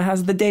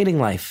the dating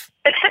life?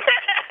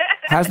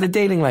 How's the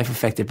dating life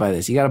affected by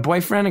this? You got a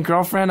boyfriend, a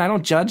girlfriend? I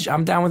don't judge.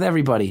 I'm down with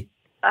everybody.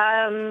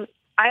 I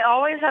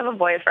always have a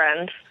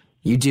boyfriend.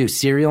 You do?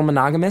 Serial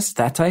monogamous,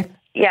 that type?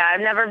 Yeah,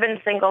 I've never been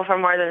single for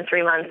more than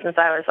 3 months since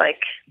I was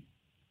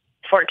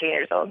 14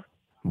 years old.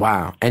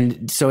 Wow.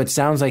 And so it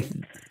sounds like,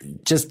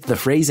 just the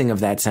phrasing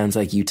of that sounds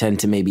like you tend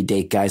to maybe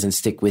date guys and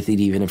stick with it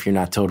even if you're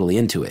not totally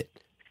into it.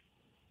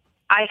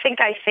 I think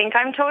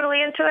I'm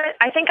totally into it.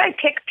 I think I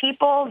pick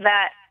people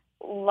that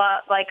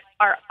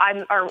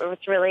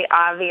it's really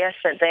obvious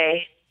that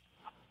they.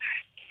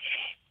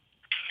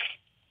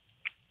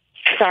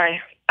 Sorry,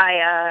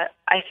 I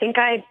think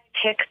I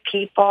pick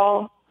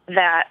people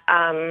that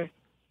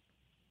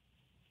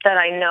that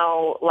I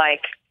know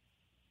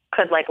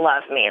could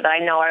love me, that I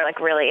know are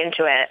really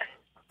into it.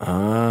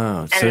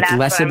 Oh, so it's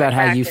less about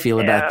how you feel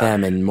about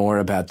them and more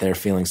about their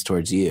feelings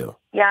towards you.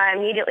 Yeah, I'm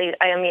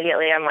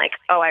like,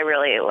 oh, I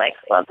really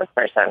love this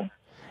person.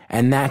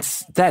 And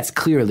that's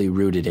clearly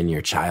rooted in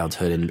your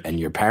childhood and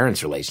your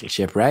parents'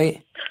 relationship,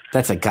 right?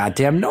 That's a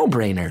goddamn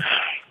no-brainer.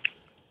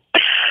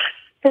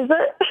 Is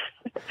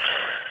it?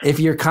 If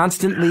you're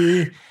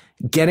constantly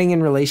getting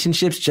in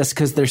relationships just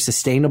because they're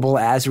sustainable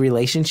as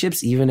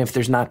relationships, even if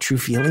there's not true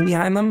feeling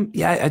behind them,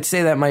 yeah, I'd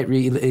say that might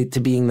relate to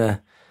being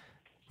the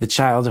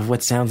child of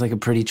what sounds like a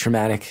pretty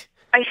traumatic.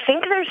 I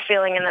think there's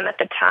feeling in them at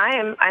the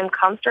time. I'm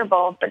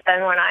comfortable, but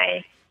then when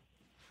I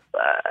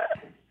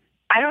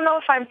don't know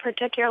if I'm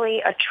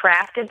particularly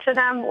attracted to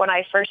them when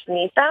I first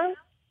meet them.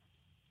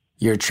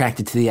 You're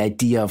attracted to the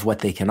idea of what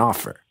they can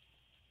offer.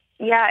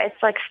 Yeah,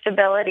 it's like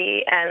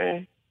stability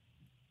and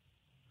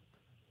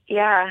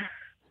yeah.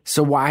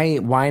 So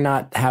why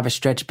not have a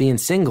stretch being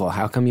single?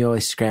 How come you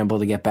always scramble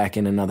to get back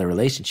in another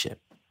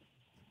relationship?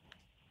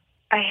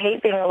 I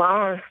hate being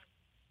alone.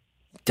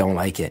 Don't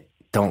like it.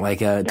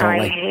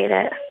 I hate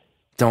it.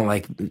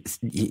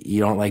 You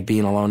don't like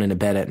being alone in a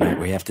bed at night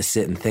where you have to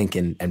sit and think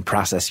and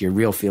process your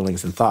real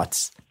feelings and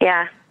thoughts.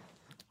 Yeah.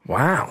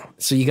 Wow.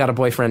 So you got a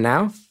boyfriend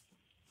now?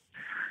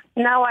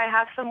 No, I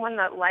have someone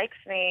that likes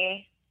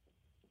me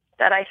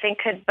that I think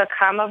could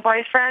become a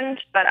boyfriend,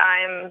 but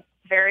I'm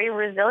very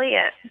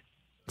resilient.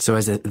 So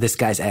this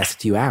guy's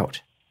asked you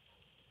out?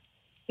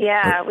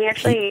 Yeah, we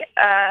actually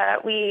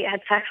we had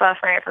sex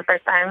last night for the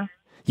first time.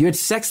 You had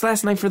sex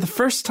last night for the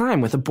first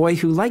time with a boy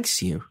who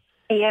likes you?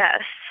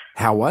 Yes.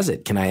 How was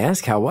it? Can I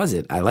ask? How was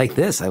it? I like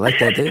this. I like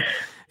that.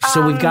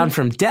 So we've gone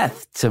from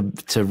death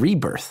to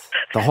rebirth,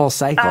 the whole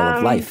cycle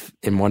of life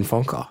in one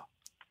phone call.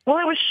 Well,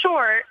 it was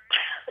short.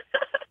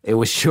 It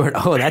was short.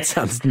 Oh, that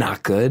sounds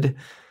not good.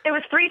 It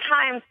was 3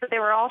 times, but they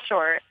were all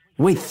short.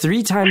 Wait,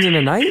 3 times in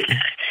a night?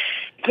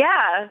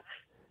 Yeah.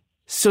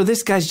 So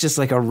this guy's just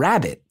like a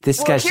rabbit.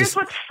 Here's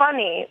what's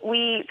funny.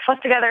 We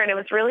slept together and it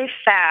was really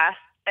fast,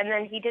 and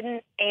then he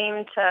didn't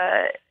aim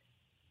to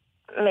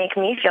make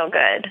me feel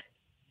good.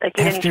 Like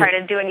he didn't try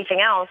to do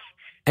anything else.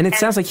 And it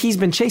sounds like he's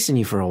been chasing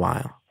you for a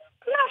while.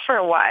 Not for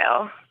a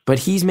while. But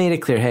he's made it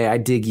clear, hey, I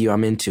dig you,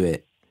 I'm into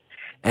it.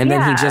 And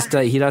then he just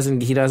he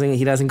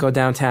doesn't go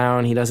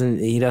downtown. He doesn't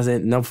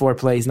no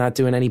foreplay. He's not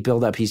doing any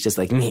build up. He's just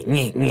like meh,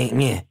 meh, meh,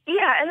 meh.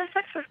 Yeah, and the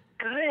sex was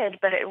good,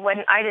 but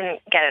I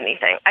didn't get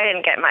anything. I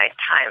didn't get my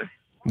time.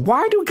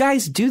 Why do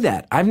guys do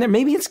that?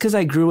 Maybe it's because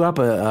I grew up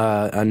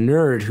a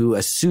nerd who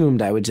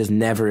assumed I would just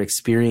never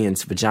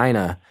experience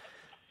vagina.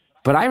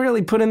 But I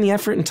really put in the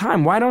effort and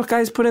time. Why don't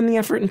guys put in the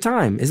effort and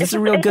time? Is this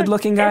a real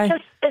good-looking guy?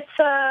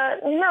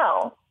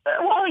 No.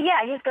 Well,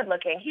 yeah, he's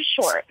good-looking. He's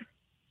short.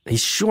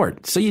 He's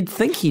short. So you'd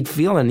think he'd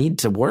feel a need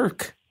to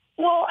work.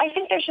 Well, I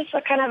think there's just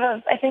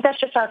I think that's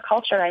just our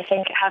culture. I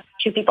think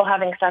 2 people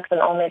having sex and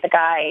only the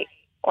guy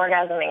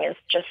orgasming is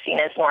just seen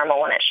as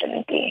normal when it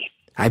shouldn't be.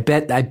 I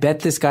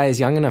bet this guy is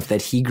young enough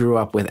that he grew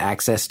up with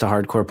access to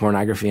hardcore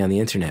pornography on the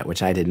internet,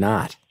 which I did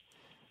not.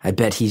 I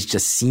bet he's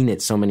just seen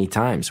it so many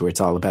times where it's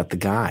all about the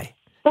guy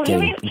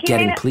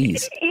getting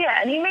pleased.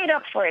 Yeah, and he made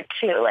up for it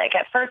too. Like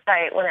at first,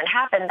 when it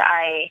happened,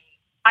 I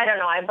don't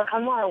know, I've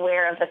become more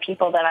aware of the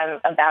people that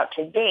I'm about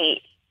to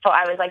date. So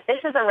I was like,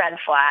 this is a red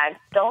flag.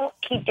 Don't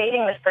keep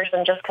dating this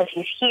person just because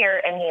he's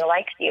here and he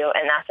likes you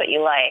and that's what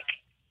you like.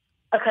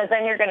 Because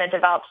then you're going to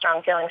develop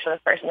strong feelings for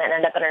this person and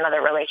end up in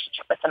another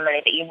relationship with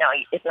somebody that you know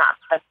is not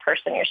the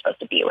person you're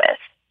supposed to be with.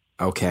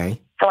 Okay.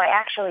 So I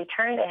actually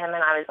turned to him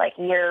and I was like,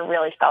 you're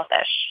really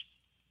selfish.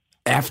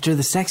 After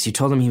the sex, you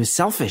told him he was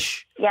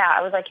selfish? Yeah,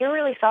 I was like, you're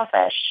really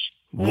selfish.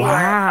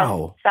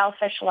 Wow. You're a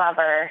selfish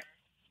lover.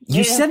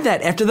 You said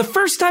that after the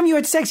first time you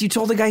had sex, you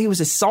told a guy he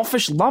was a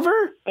selfish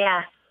lover?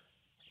 Yeah.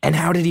 And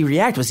how did he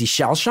react? Was he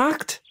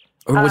shell-shocked?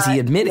 Or was he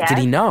admitted? Yes. Did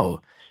he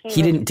know?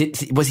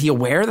 Was he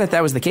aware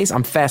that was the case?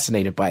 I'm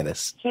fascinated by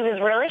this. He was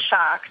really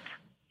shocked.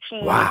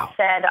 He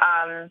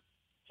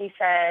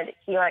said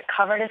he like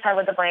covered his head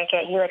with a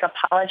blanket. He like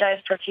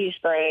apologized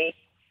profusely.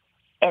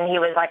 And he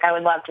was like, I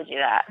would love to do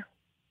that.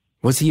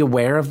 Was he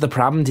aware of the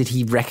problem? Did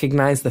he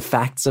recognize the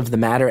facts of the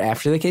matter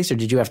after the case? Or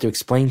did you have to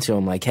explain to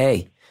him like,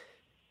 hey,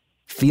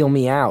 feel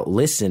me out,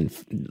 listen,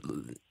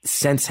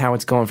 sense how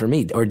it's going for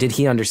me? Or did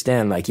he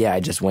understand like, yeah,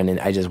 I just went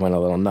a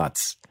little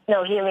nuts?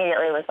 No, he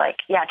immediately was like,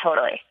 yeah,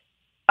 totally.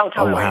 Oh,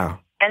 totally. Oh, wow.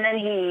 And then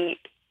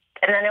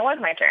it was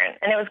my turn.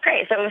 And it was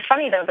great. So it was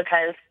funny though,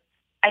 because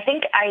I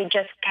think I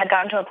just had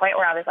gotten to a point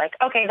where I was like,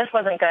 okay, this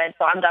wasn't good.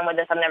 So I'm done with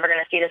this. I'm never going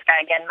to see this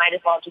guy again. Might as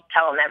well just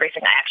tell him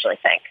everything I actually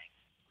think.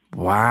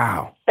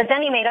 Wow. But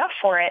then he made up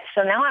for it.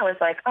 So now I was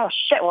like, oh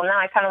shit. Well, now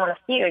I kind of want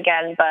to see you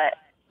again. But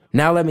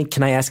now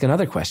can I ask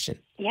another question?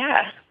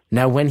 Yeah.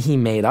 Now, when he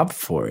made up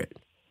for it,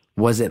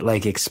 was it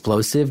like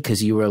explosive?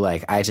 Because you were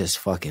like, I just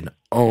fucking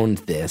owned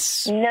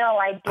this. No,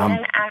 I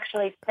didn't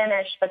actually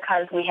finish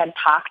because we had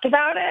talked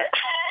about it.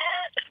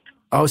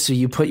 Oh, so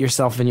you put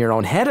yourself in your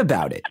own head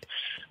about it?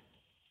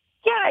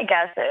 Yeah,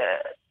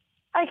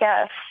 I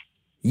guess.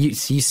 You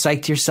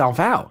psyched yourself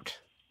out?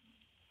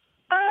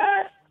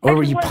 Or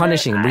were you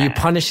punishing him? Were you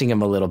punishing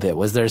him a little bit?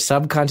 Was there a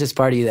subconscious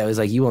part of you that was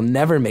like, you will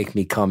never make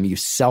me come, you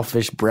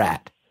selfish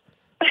brat?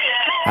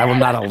 I will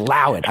not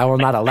allow it.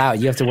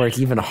 You have to work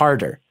even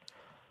harder.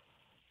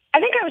 I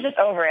think I was was just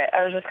over it.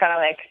 I was just kind of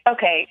like,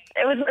 okay.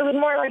 It was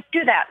more like,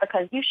 do that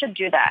because you should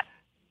do that.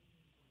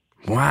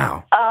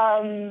 Wow.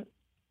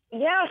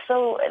 Yeah,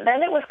 so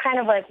then it was kind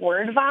of like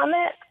word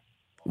vomit.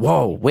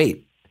 Whoa,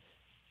 wait.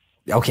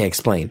 Okay,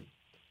 explain.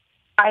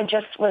 I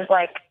just was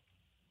like,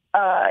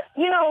 I've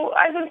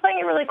been playing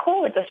it really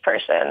cool with this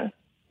person.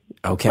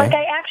 Okay. Like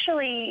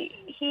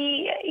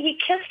he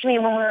kissed me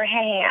when we were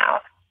hanging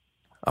out.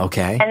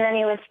 Okay. And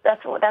then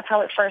that's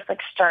how it first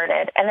like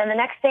started. And then the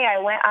next day I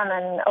went on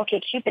an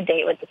OkCupid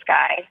date with this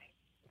guy.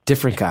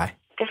 Different guy.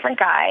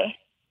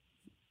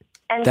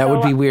 And that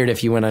would be weird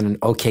if you went on an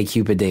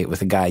OkCupid date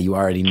with a guy you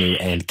already knew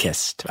and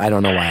kissed. I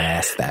don't know why I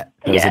asked that.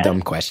 It was a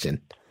dumb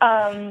question.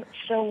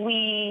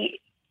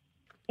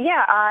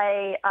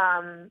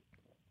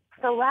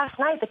 So last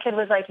night the kid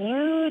was like,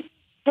 you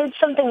did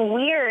something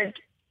weird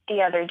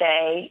the other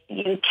day.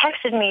 You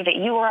texted me that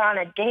you were on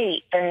a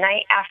date the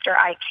night after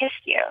I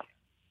kissed you.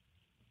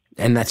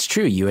 And that's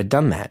true. You had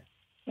done that.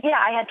 Yeah,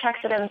 I had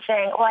texted him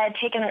saying, I had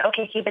taken an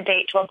OkCupid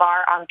date to a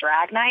bar on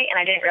drag night, and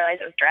I didn't realize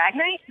it was drag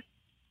night.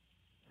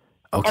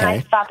 Okay. And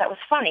I thought that was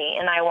funny,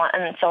 and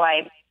so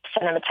I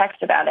sent him a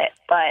text about it.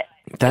 But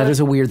that is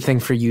a weird thing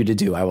for you to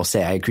do, I will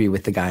say. I agree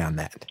with the guy on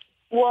that.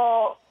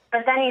 Well,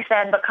 but then he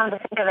said, but come to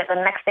think of it, the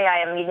next day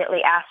I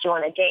immediately asked you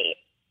on a date.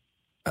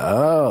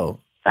 Oh.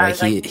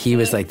 So he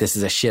was like, this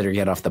is a shit or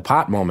get off the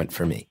pot moment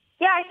for me.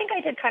 Yeah, I think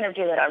I did kind of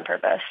do that on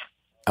purpose.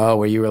 Oh,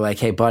 where you were like,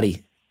 hey,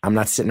 buddy, I'm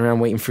not sitting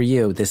around waiting for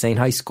you. This ain't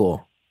high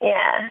school.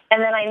 Yeah.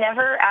 And then I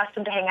never asked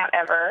him to hang out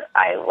ever.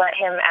 I let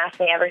him ask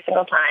me every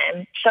single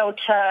time. So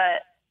to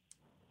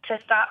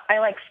stop,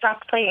 I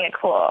stopped playing it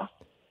cool.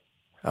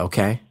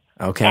 Okay.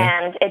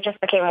 And it just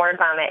became word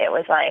vomit. It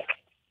was like,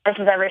 this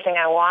is everything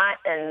I want,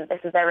 and this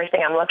is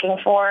everything I'm looking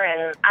for,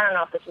 and I don't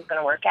know if this is going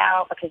to work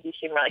out because you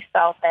seem really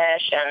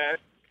selfish, and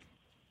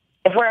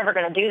if we're ever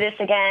going to do this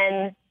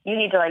again, you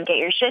need to, get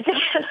your shit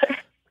together.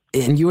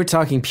 And you were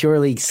talking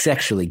purely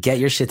sexually. Get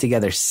your shit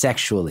together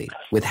sexually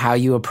with how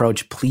you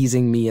approach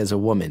pleasing me as a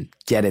woman.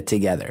 Get it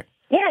together.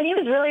 Yeah, and he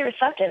was really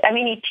receptive. I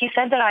mean, he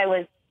said that I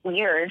was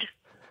weird.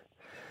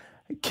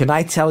 Can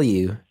I tell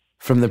you,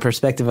 from the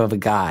perspective of a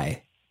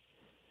guy,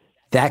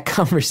 that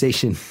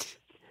conversation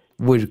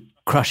would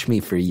crush me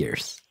for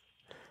years.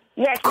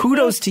 Yeah.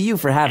 Kudos to you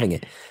for having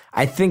it.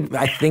 I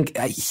think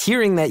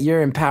hearing that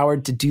you're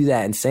empowered to do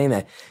that and saying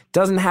that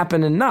doesn't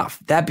happen enough.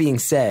 That being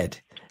said,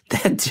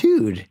 that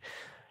dude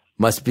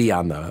must be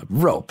on the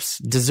ropes,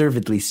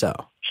 deservedly so.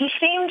 He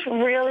seemed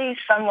really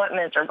somewhat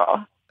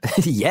miserable.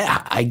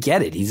 Yeah, I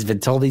get it. He's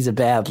been told he's a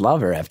bad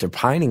lover after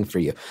pining for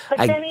you.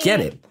 I get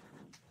it.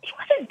 It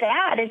wasn't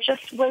bad. It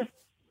just was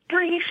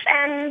brief,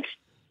 and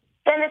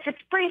then if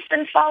it's brief,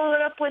 then follow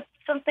it up with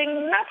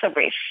something not so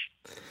brief.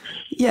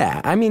 Yeah,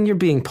 I mean, you're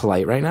being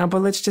polite right now,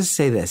 but let's just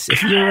say this: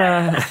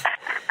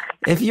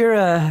 if you're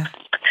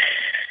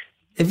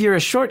a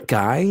short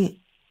guy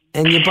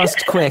and you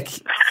bust quick,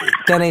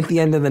 that ain't the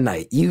end of the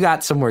night. You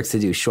got some work to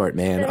do, short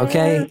man.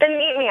 Okay. Then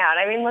meet me out.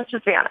 I mean, let's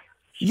just be honest.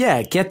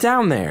 Yeah, get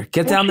down there.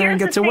 Get down there and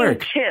get to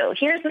work.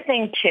 Here's the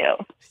thing, too.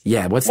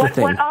 Yeah, what's the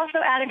thing? What also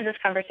added to this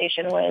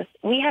conversation was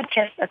we had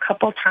kissed a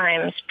couple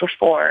times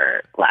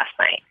before last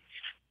night,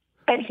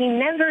 but he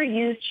never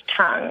used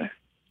tongue.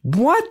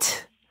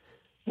 What?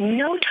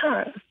 No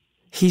tongue.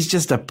 He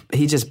just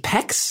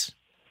pecks?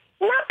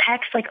 Not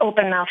pecks, like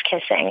open mouth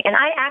kissing. And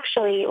I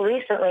actually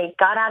recently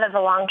got out of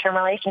a long-term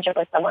relationship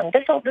with someone.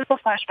 This will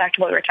flash back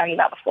to what we were talking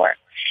about before.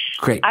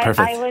 Great, perfect.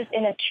 I was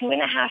in a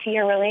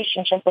 2.5-year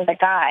relationship with a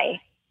guy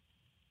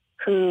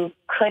who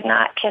could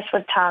not kiss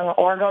with tongue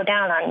or go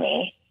down on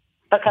me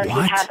because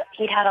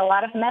he'd had a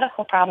lot of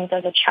medical problems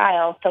as a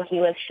child, so he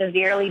was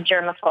severely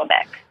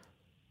germophobic.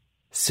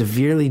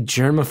 Severely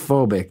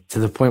germophobic to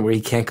the point where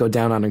he can't go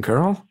down on a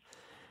girl?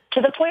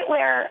 To the point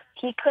where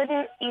he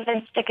couldn't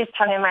even stick his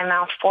tongue in my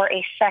mouth for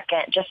a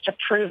second just to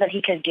prove that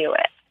he could do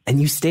it.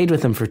 And you stayed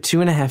with him for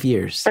 2.5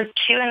 years? For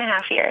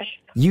 2.5 years.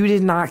 You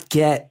did not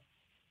get...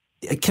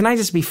 Can I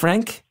just be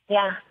frank?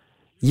 Yeah.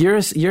 You're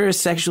a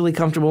sexually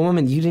comfortable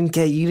woman. You didn't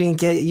get eaten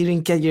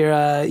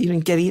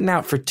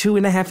out for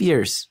 2.5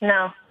 years.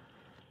 No.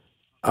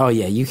 Oh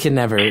yeah, you can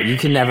never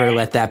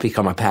let that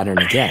become a pattern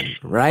again,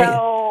 right?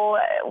 So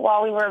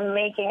while we were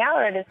making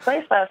out at his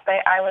place last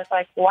night, I was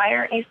like, "Why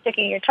aren't you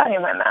sticking your tongue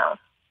in my mouth?"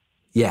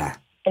 Yeah.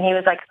 And he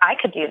was like, "I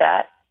could do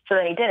that." So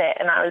then he did it,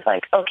 and I was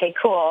like, "Okay,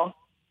 cool."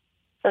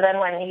 So then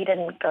when he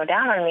didn't go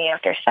down on me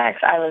after sex,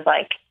 I was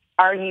like,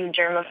 "Are you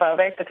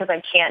germophobic? Because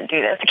I can't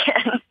do this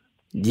again."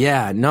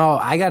 Yeah, no,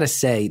 I gotta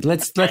say,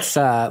 let's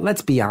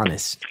be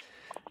honest.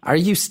 Are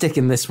you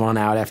sticking this one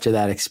out after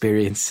that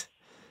experience?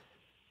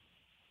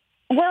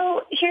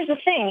 Well, here's the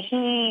thing.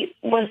 He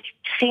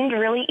seemed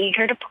really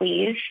eager to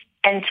please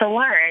and to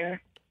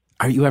learn.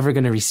 Are you ever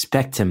going to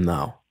respect him,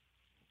 though?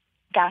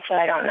 That's what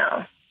I don't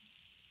know.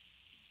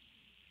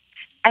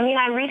 I mean,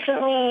 I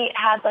recently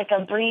had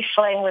a brief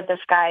fling with this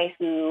guy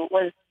who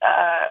was,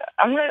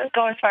 I'm going to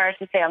go as far as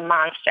to say a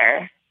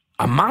monster.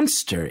 A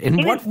monster?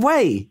 In what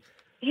way?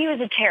 He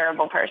was a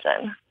terrible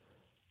person.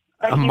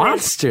 A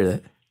monster?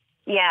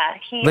 Yeah.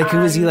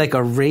 Was he like a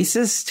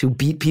racist who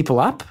beat people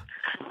up?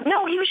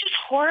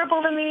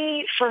 horrible to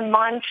me for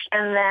months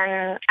and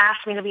then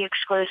asked me to be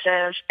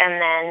exclusive.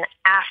 And then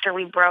after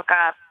we broke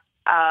up,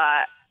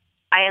 I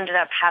ended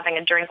up having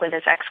a drink with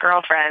his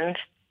ex-girlfriend,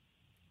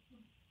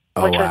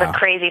 which was a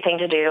crazy thing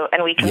to do.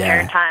 And we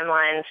compared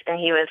timelines, and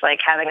he was like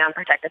having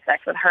unprotected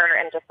sex with her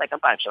and just like a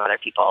bunch of other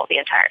people the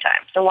entire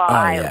time. So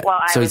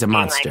so he's a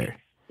monster.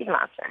 He's a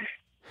monster.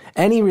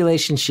 Any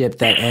relationship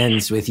that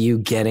ends with you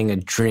getting a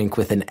drink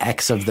with an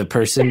ex of the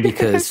person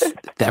because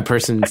that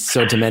person's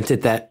so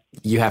demented that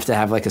you have to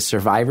have like a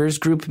survivors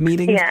group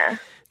meeting, that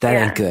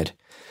ain't good.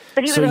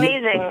 But he was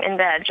amazing in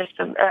bed, just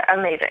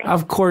amazing.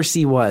 Of course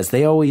he was.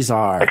 They always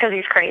are. Because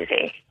he's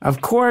crazy.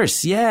 Of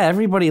course, yeah.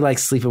 Everybody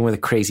likes sleeping with a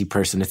crazy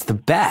person. It's the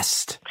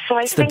best. So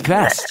it's the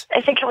best.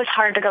 I think it was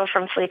hard to go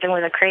from sleeping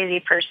with a crazy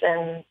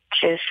person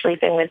to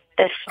sleeping with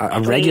this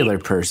a regular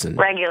person.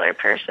 Regular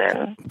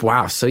person.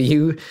 Wow. So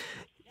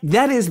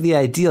that is the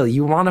ideal.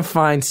 You want to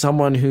find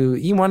someone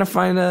you want to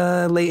find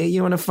a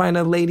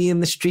lady in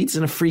the streets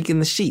and a freak in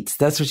the sheets.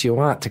 That's what you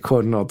want, to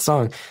quote an old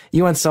song.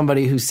 You want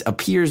somebody who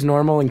appears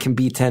normal and can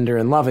be tender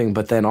and loving,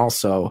 but then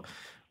also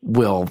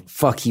will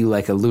fuck you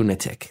like a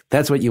lunatic.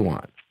 That's what you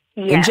want.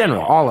 Yes. In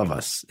general, all of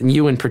us, and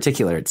you in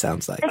particular, it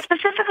sounds like. And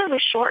specifically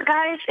with short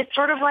guys, it's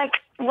sort of like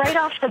right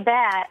off the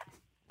bat,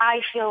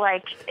 I feel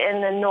like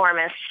an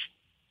enormous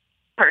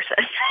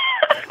person.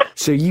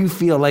 So you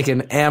feel like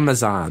an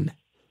Amazon.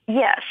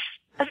 Yes,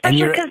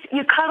 especially because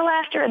you cuddle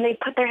after and they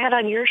put their head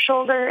on your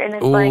shoulder and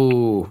it's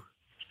Ooh.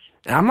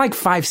 I'm like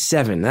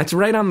 5'7". That's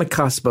right on the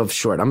cusp of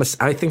short.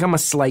 I think I'm a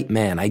slight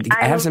man. I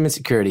have some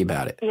insecurity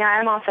about it. Yeah,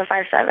 I'm also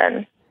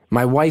 5'7".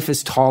 My wife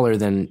is taller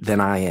than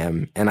I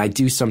am, and I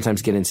do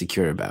sometimes get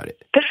insecure about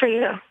it. Good for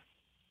you.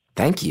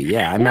 Thank you.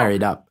 Yeah, I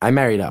married up. I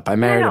married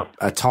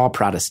a tall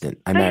Protestant.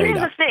 But here's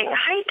the thing.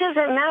 Height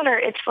doesn't matter.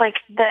 It's like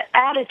the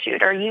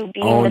attitude. Are you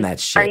being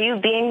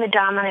the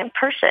dominant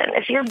person?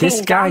 If you're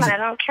being dominant, I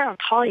don't care how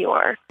tall you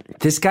are.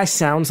 This guy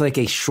sounds like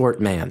a short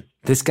man.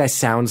 This guy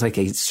sounds like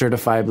a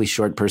certifiably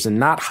short person,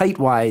 not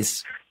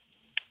height-wise,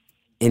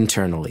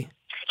 internally.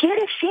 He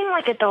didn't seem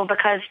like it, though,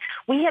 because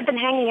we had been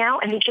hanging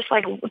out, and he just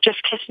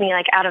kissed me,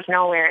 like, out of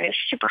nowhere, and it was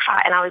super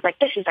hot. And I was like,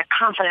 this is a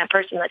confident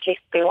person that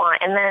takes what they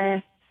want.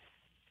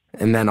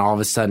 And then all of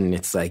a sudden,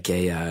 it's like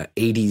a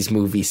 80s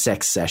movie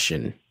sex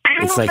session.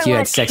 It's like you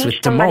had sex with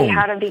Damone.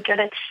 How to be good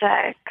at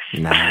sex?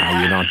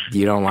 Nah,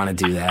 you don't want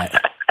to do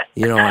that.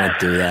 You don't want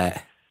to do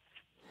that.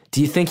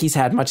 Do you think he's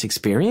had much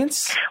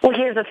experience? Well,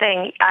 here's the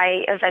thing.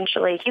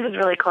 He was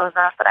really closed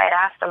off, but I had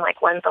asked him,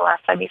 like, when's the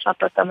last time you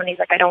slept with someone? He's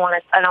like, I don't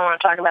want to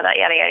talk about that,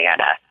 yada, yada,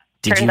 yada.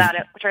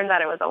 Turns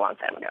out it was a long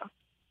time ago.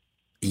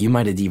 You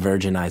might have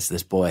de-virginized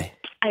this boy.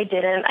 I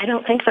didn't. I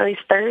don't think so. He's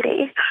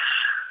 30.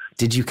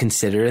 Did you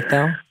consider it,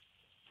 though?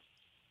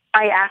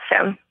 I asked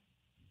him.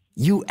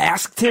 You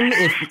asked him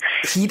if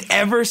he'd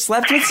ever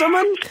slept with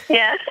someone?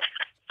 Yes.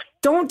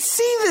 Don't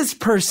see this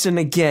person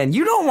again.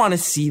 You don't want to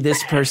see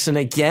this person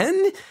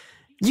again.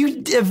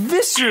 You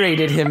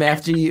eviscerated him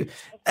as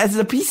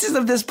the pieces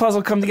of this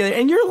puzzle come together,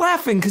 and you're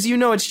laughing because you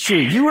know it's true.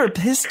 You were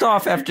pissed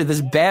off after this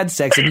bad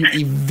sex, and you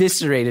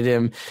eviscerated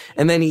him,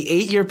 and then he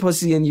ate your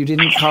pussy, and you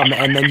didn't come,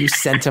 and then you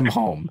sent him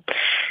home.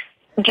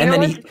 Do you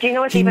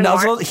know what's even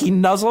more? He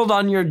nuzzled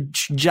on your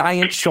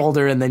giant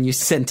shoulder, and then you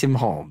sent him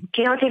home.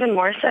 Do you know what's even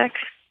more sick?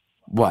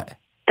 What?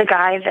 The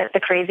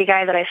crazy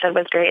guy that I said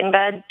was great in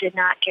bed did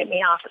not get me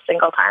off a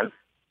single time.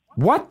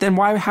 What? Then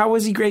how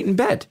was he great in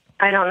bed?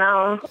 I don't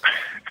know.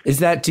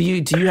 Do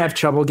you have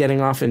trouble getting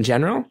off in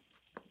general?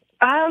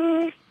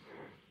 I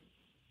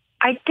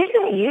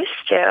didn't used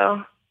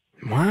to.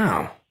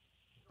 Wow.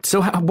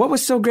 So what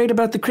was so great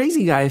about the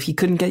crazy guy if he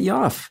couldn't get you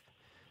off?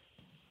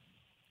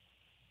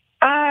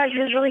 He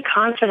was really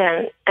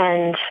confident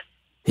and...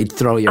 He'd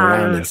throw you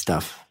around and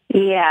stuff.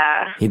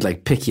 Yeah. He'd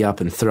like pick you up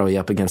and throw you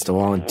up against a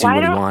wall and do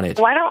what he wanted.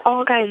 Why don't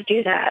all guys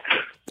do that?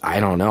 I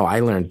don't know. I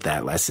learned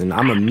that lesson.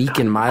 I'm a meek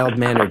and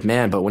mild-mannered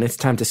man, but when it's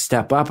time to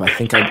step up, I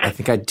think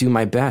I'd do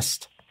my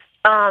best.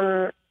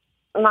 I'm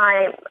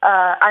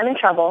in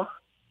trouble.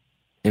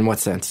 In what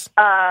sense?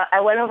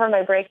 I went over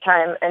my break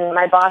time, and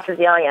my boss is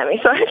yelling at me,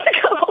 so I have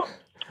to go.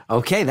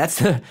 Okay, that's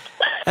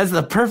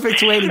the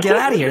perfect way to get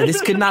out of here.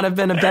 This could not have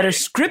been a better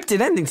scripted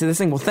ending to this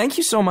thing. Well, thank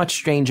you so much,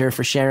 stranger,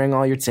 for sharing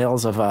all your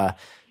tales of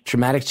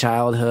traumatic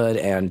childhood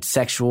and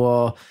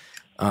sexual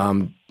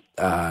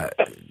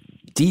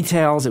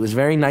details. It was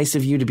very nice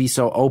of you to be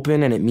so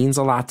open, and it means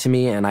a lot to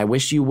me, and I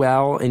wish you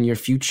well in your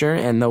future.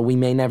 And though we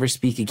may never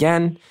speak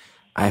again,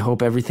 I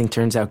hope everything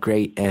turns out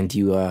great and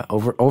you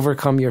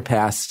overcome your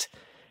past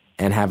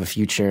and have a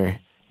future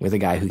with a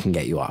guy who can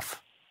get you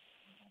off.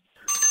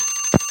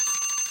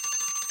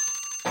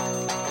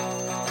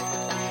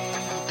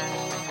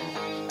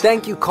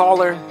 Thank you,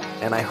 caller,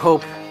 and I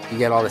hope you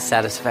get all the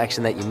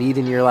satisfaction that you need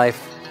in your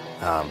life,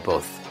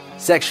 both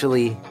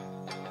sexually,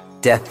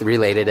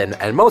 death-related,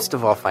 and most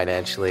of all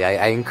financially.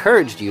 I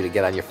encouraged you to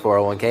get on your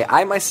 401k.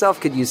 I myself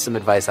could use some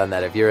advice on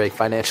that. If you're a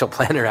financial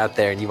planner out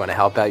there and you want to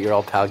help out your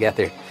old pal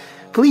Gethard,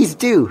 please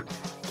do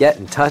get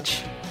in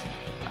touch.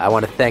 I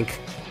want to thank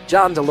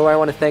John DeLore. I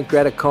want to thank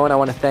Greta Cohen. I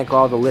want to thank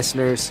all the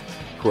listeners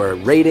who are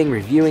rating,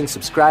 reviewing,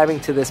 subscribing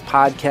to this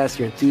podcast.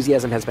 Your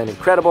enthusiasm has been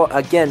incredible.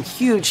 Again,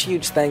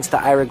 huge thanks to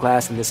Ira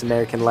Glass and This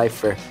American Life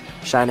for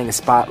shining a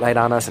spotlight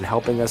on us and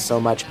helping us so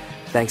much.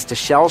 Thanks to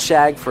Shell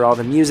Shag for all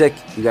the music.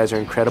 You guys are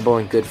incredible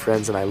and good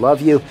friends, and I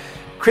love you.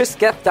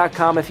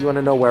 ChrisGeth.com if you want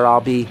to know where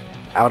I'll be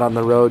out on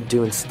the road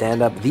doing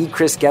stand-up. The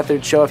Chris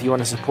Gethard Show if you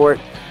want to support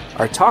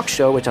our talk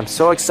show, which I'm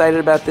so excited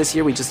about this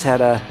year. We just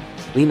had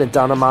Lena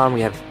Dunham on. We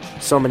have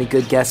so many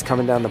good guests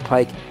coming down the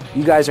pike.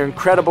 You guys are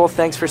incredible.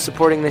 Thanks for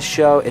supporting this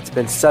show. It's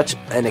been such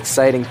an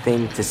exciting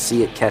thing to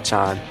see it catch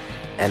on,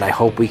 and I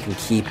hope we can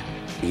keep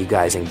you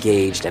guys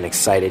engaged and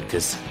excited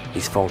because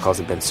these phone calls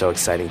have been so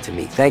exciting to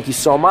me. Thank you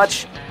so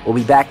much. We'll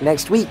be back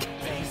next week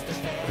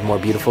with more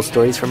beautiful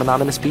stories from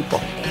anonymous people.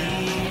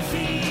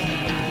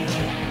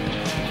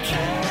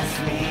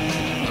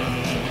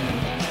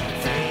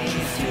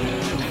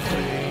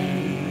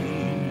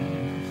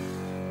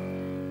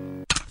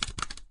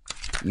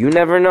 You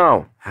never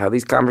know how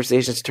these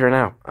conversations turn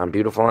out on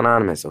Beautiful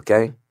Anonymous,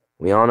 okay?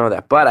 We all know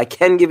that. But I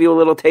can give you a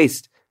little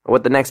taste of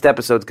what the next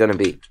episode's going to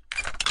be.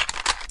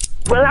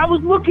 Well, I was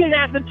looking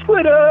at the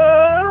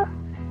Twitter,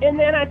 and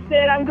then I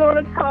said, I'm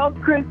going to call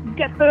Chris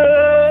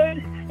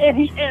Gethard, and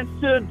he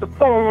answered the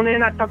phone,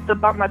 and I talked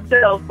about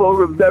myself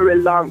for a very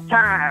long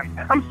time.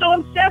 I'm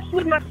so obsessed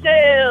with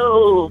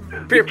myself.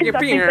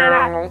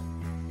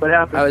 What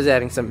happened? I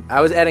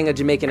was adding a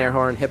Jamaican air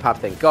horn hip-hop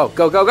thing. Go.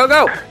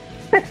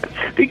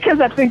 Because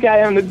I think I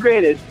am the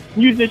greatest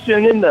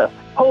musician in the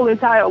whole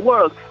entire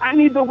world. I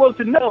need the world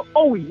to know,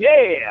 oh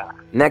yeah.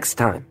 Next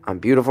time on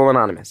Beautiful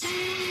Anonymous.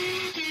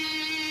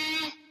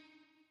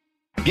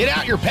 Get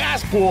out your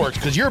passports,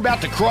 because you're about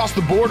to cross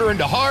the border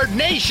into Hard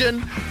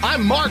Nation.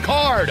 I'm Mark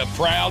Hard, a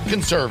proud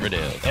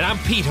conservative. And I'm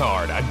Pete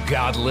Hard, a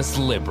godless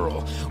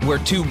liberal. We're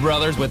two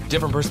brothers with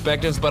different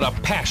perspectives, but a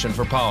passion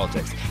for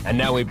politics. And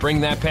now we bring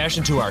that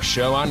passion to our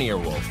show on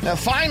Earwolf. Now,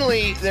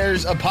 finally,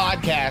 there's a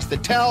podcast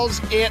that tells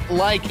it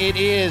like it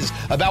is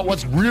about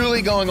what's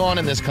really going on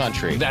in this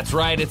country. That's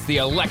right, it's the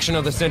election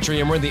of the century,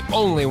 and we're the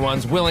only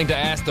ones willing to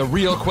ask the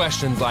real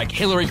questions like,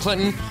 Hillary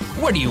Clinton,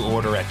 what do you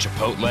order at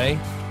Chipotle?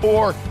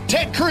 Or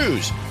Ted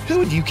Cruz, who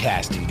would you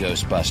cast in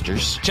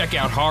Ghostbusters? Check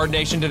out Hard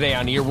Nation today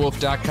on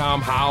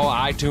earwolf.com, Howl,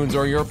 iTunes,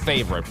 or your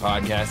favorite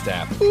podcast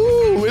app.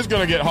 Ooh, it's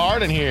gonna get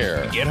hard in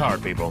here. Get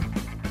hard, people.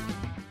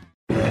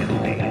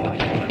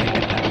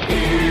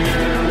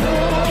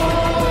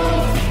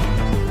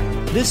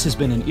 This has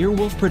been an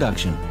Earwolf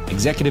production,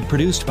 executive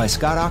produced by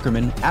Scott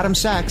Aukerman, Adam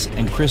Sachs,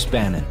 and Chris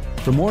Bannon.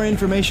 For more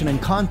information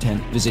and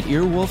content, visit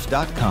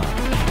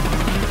earwolf.com.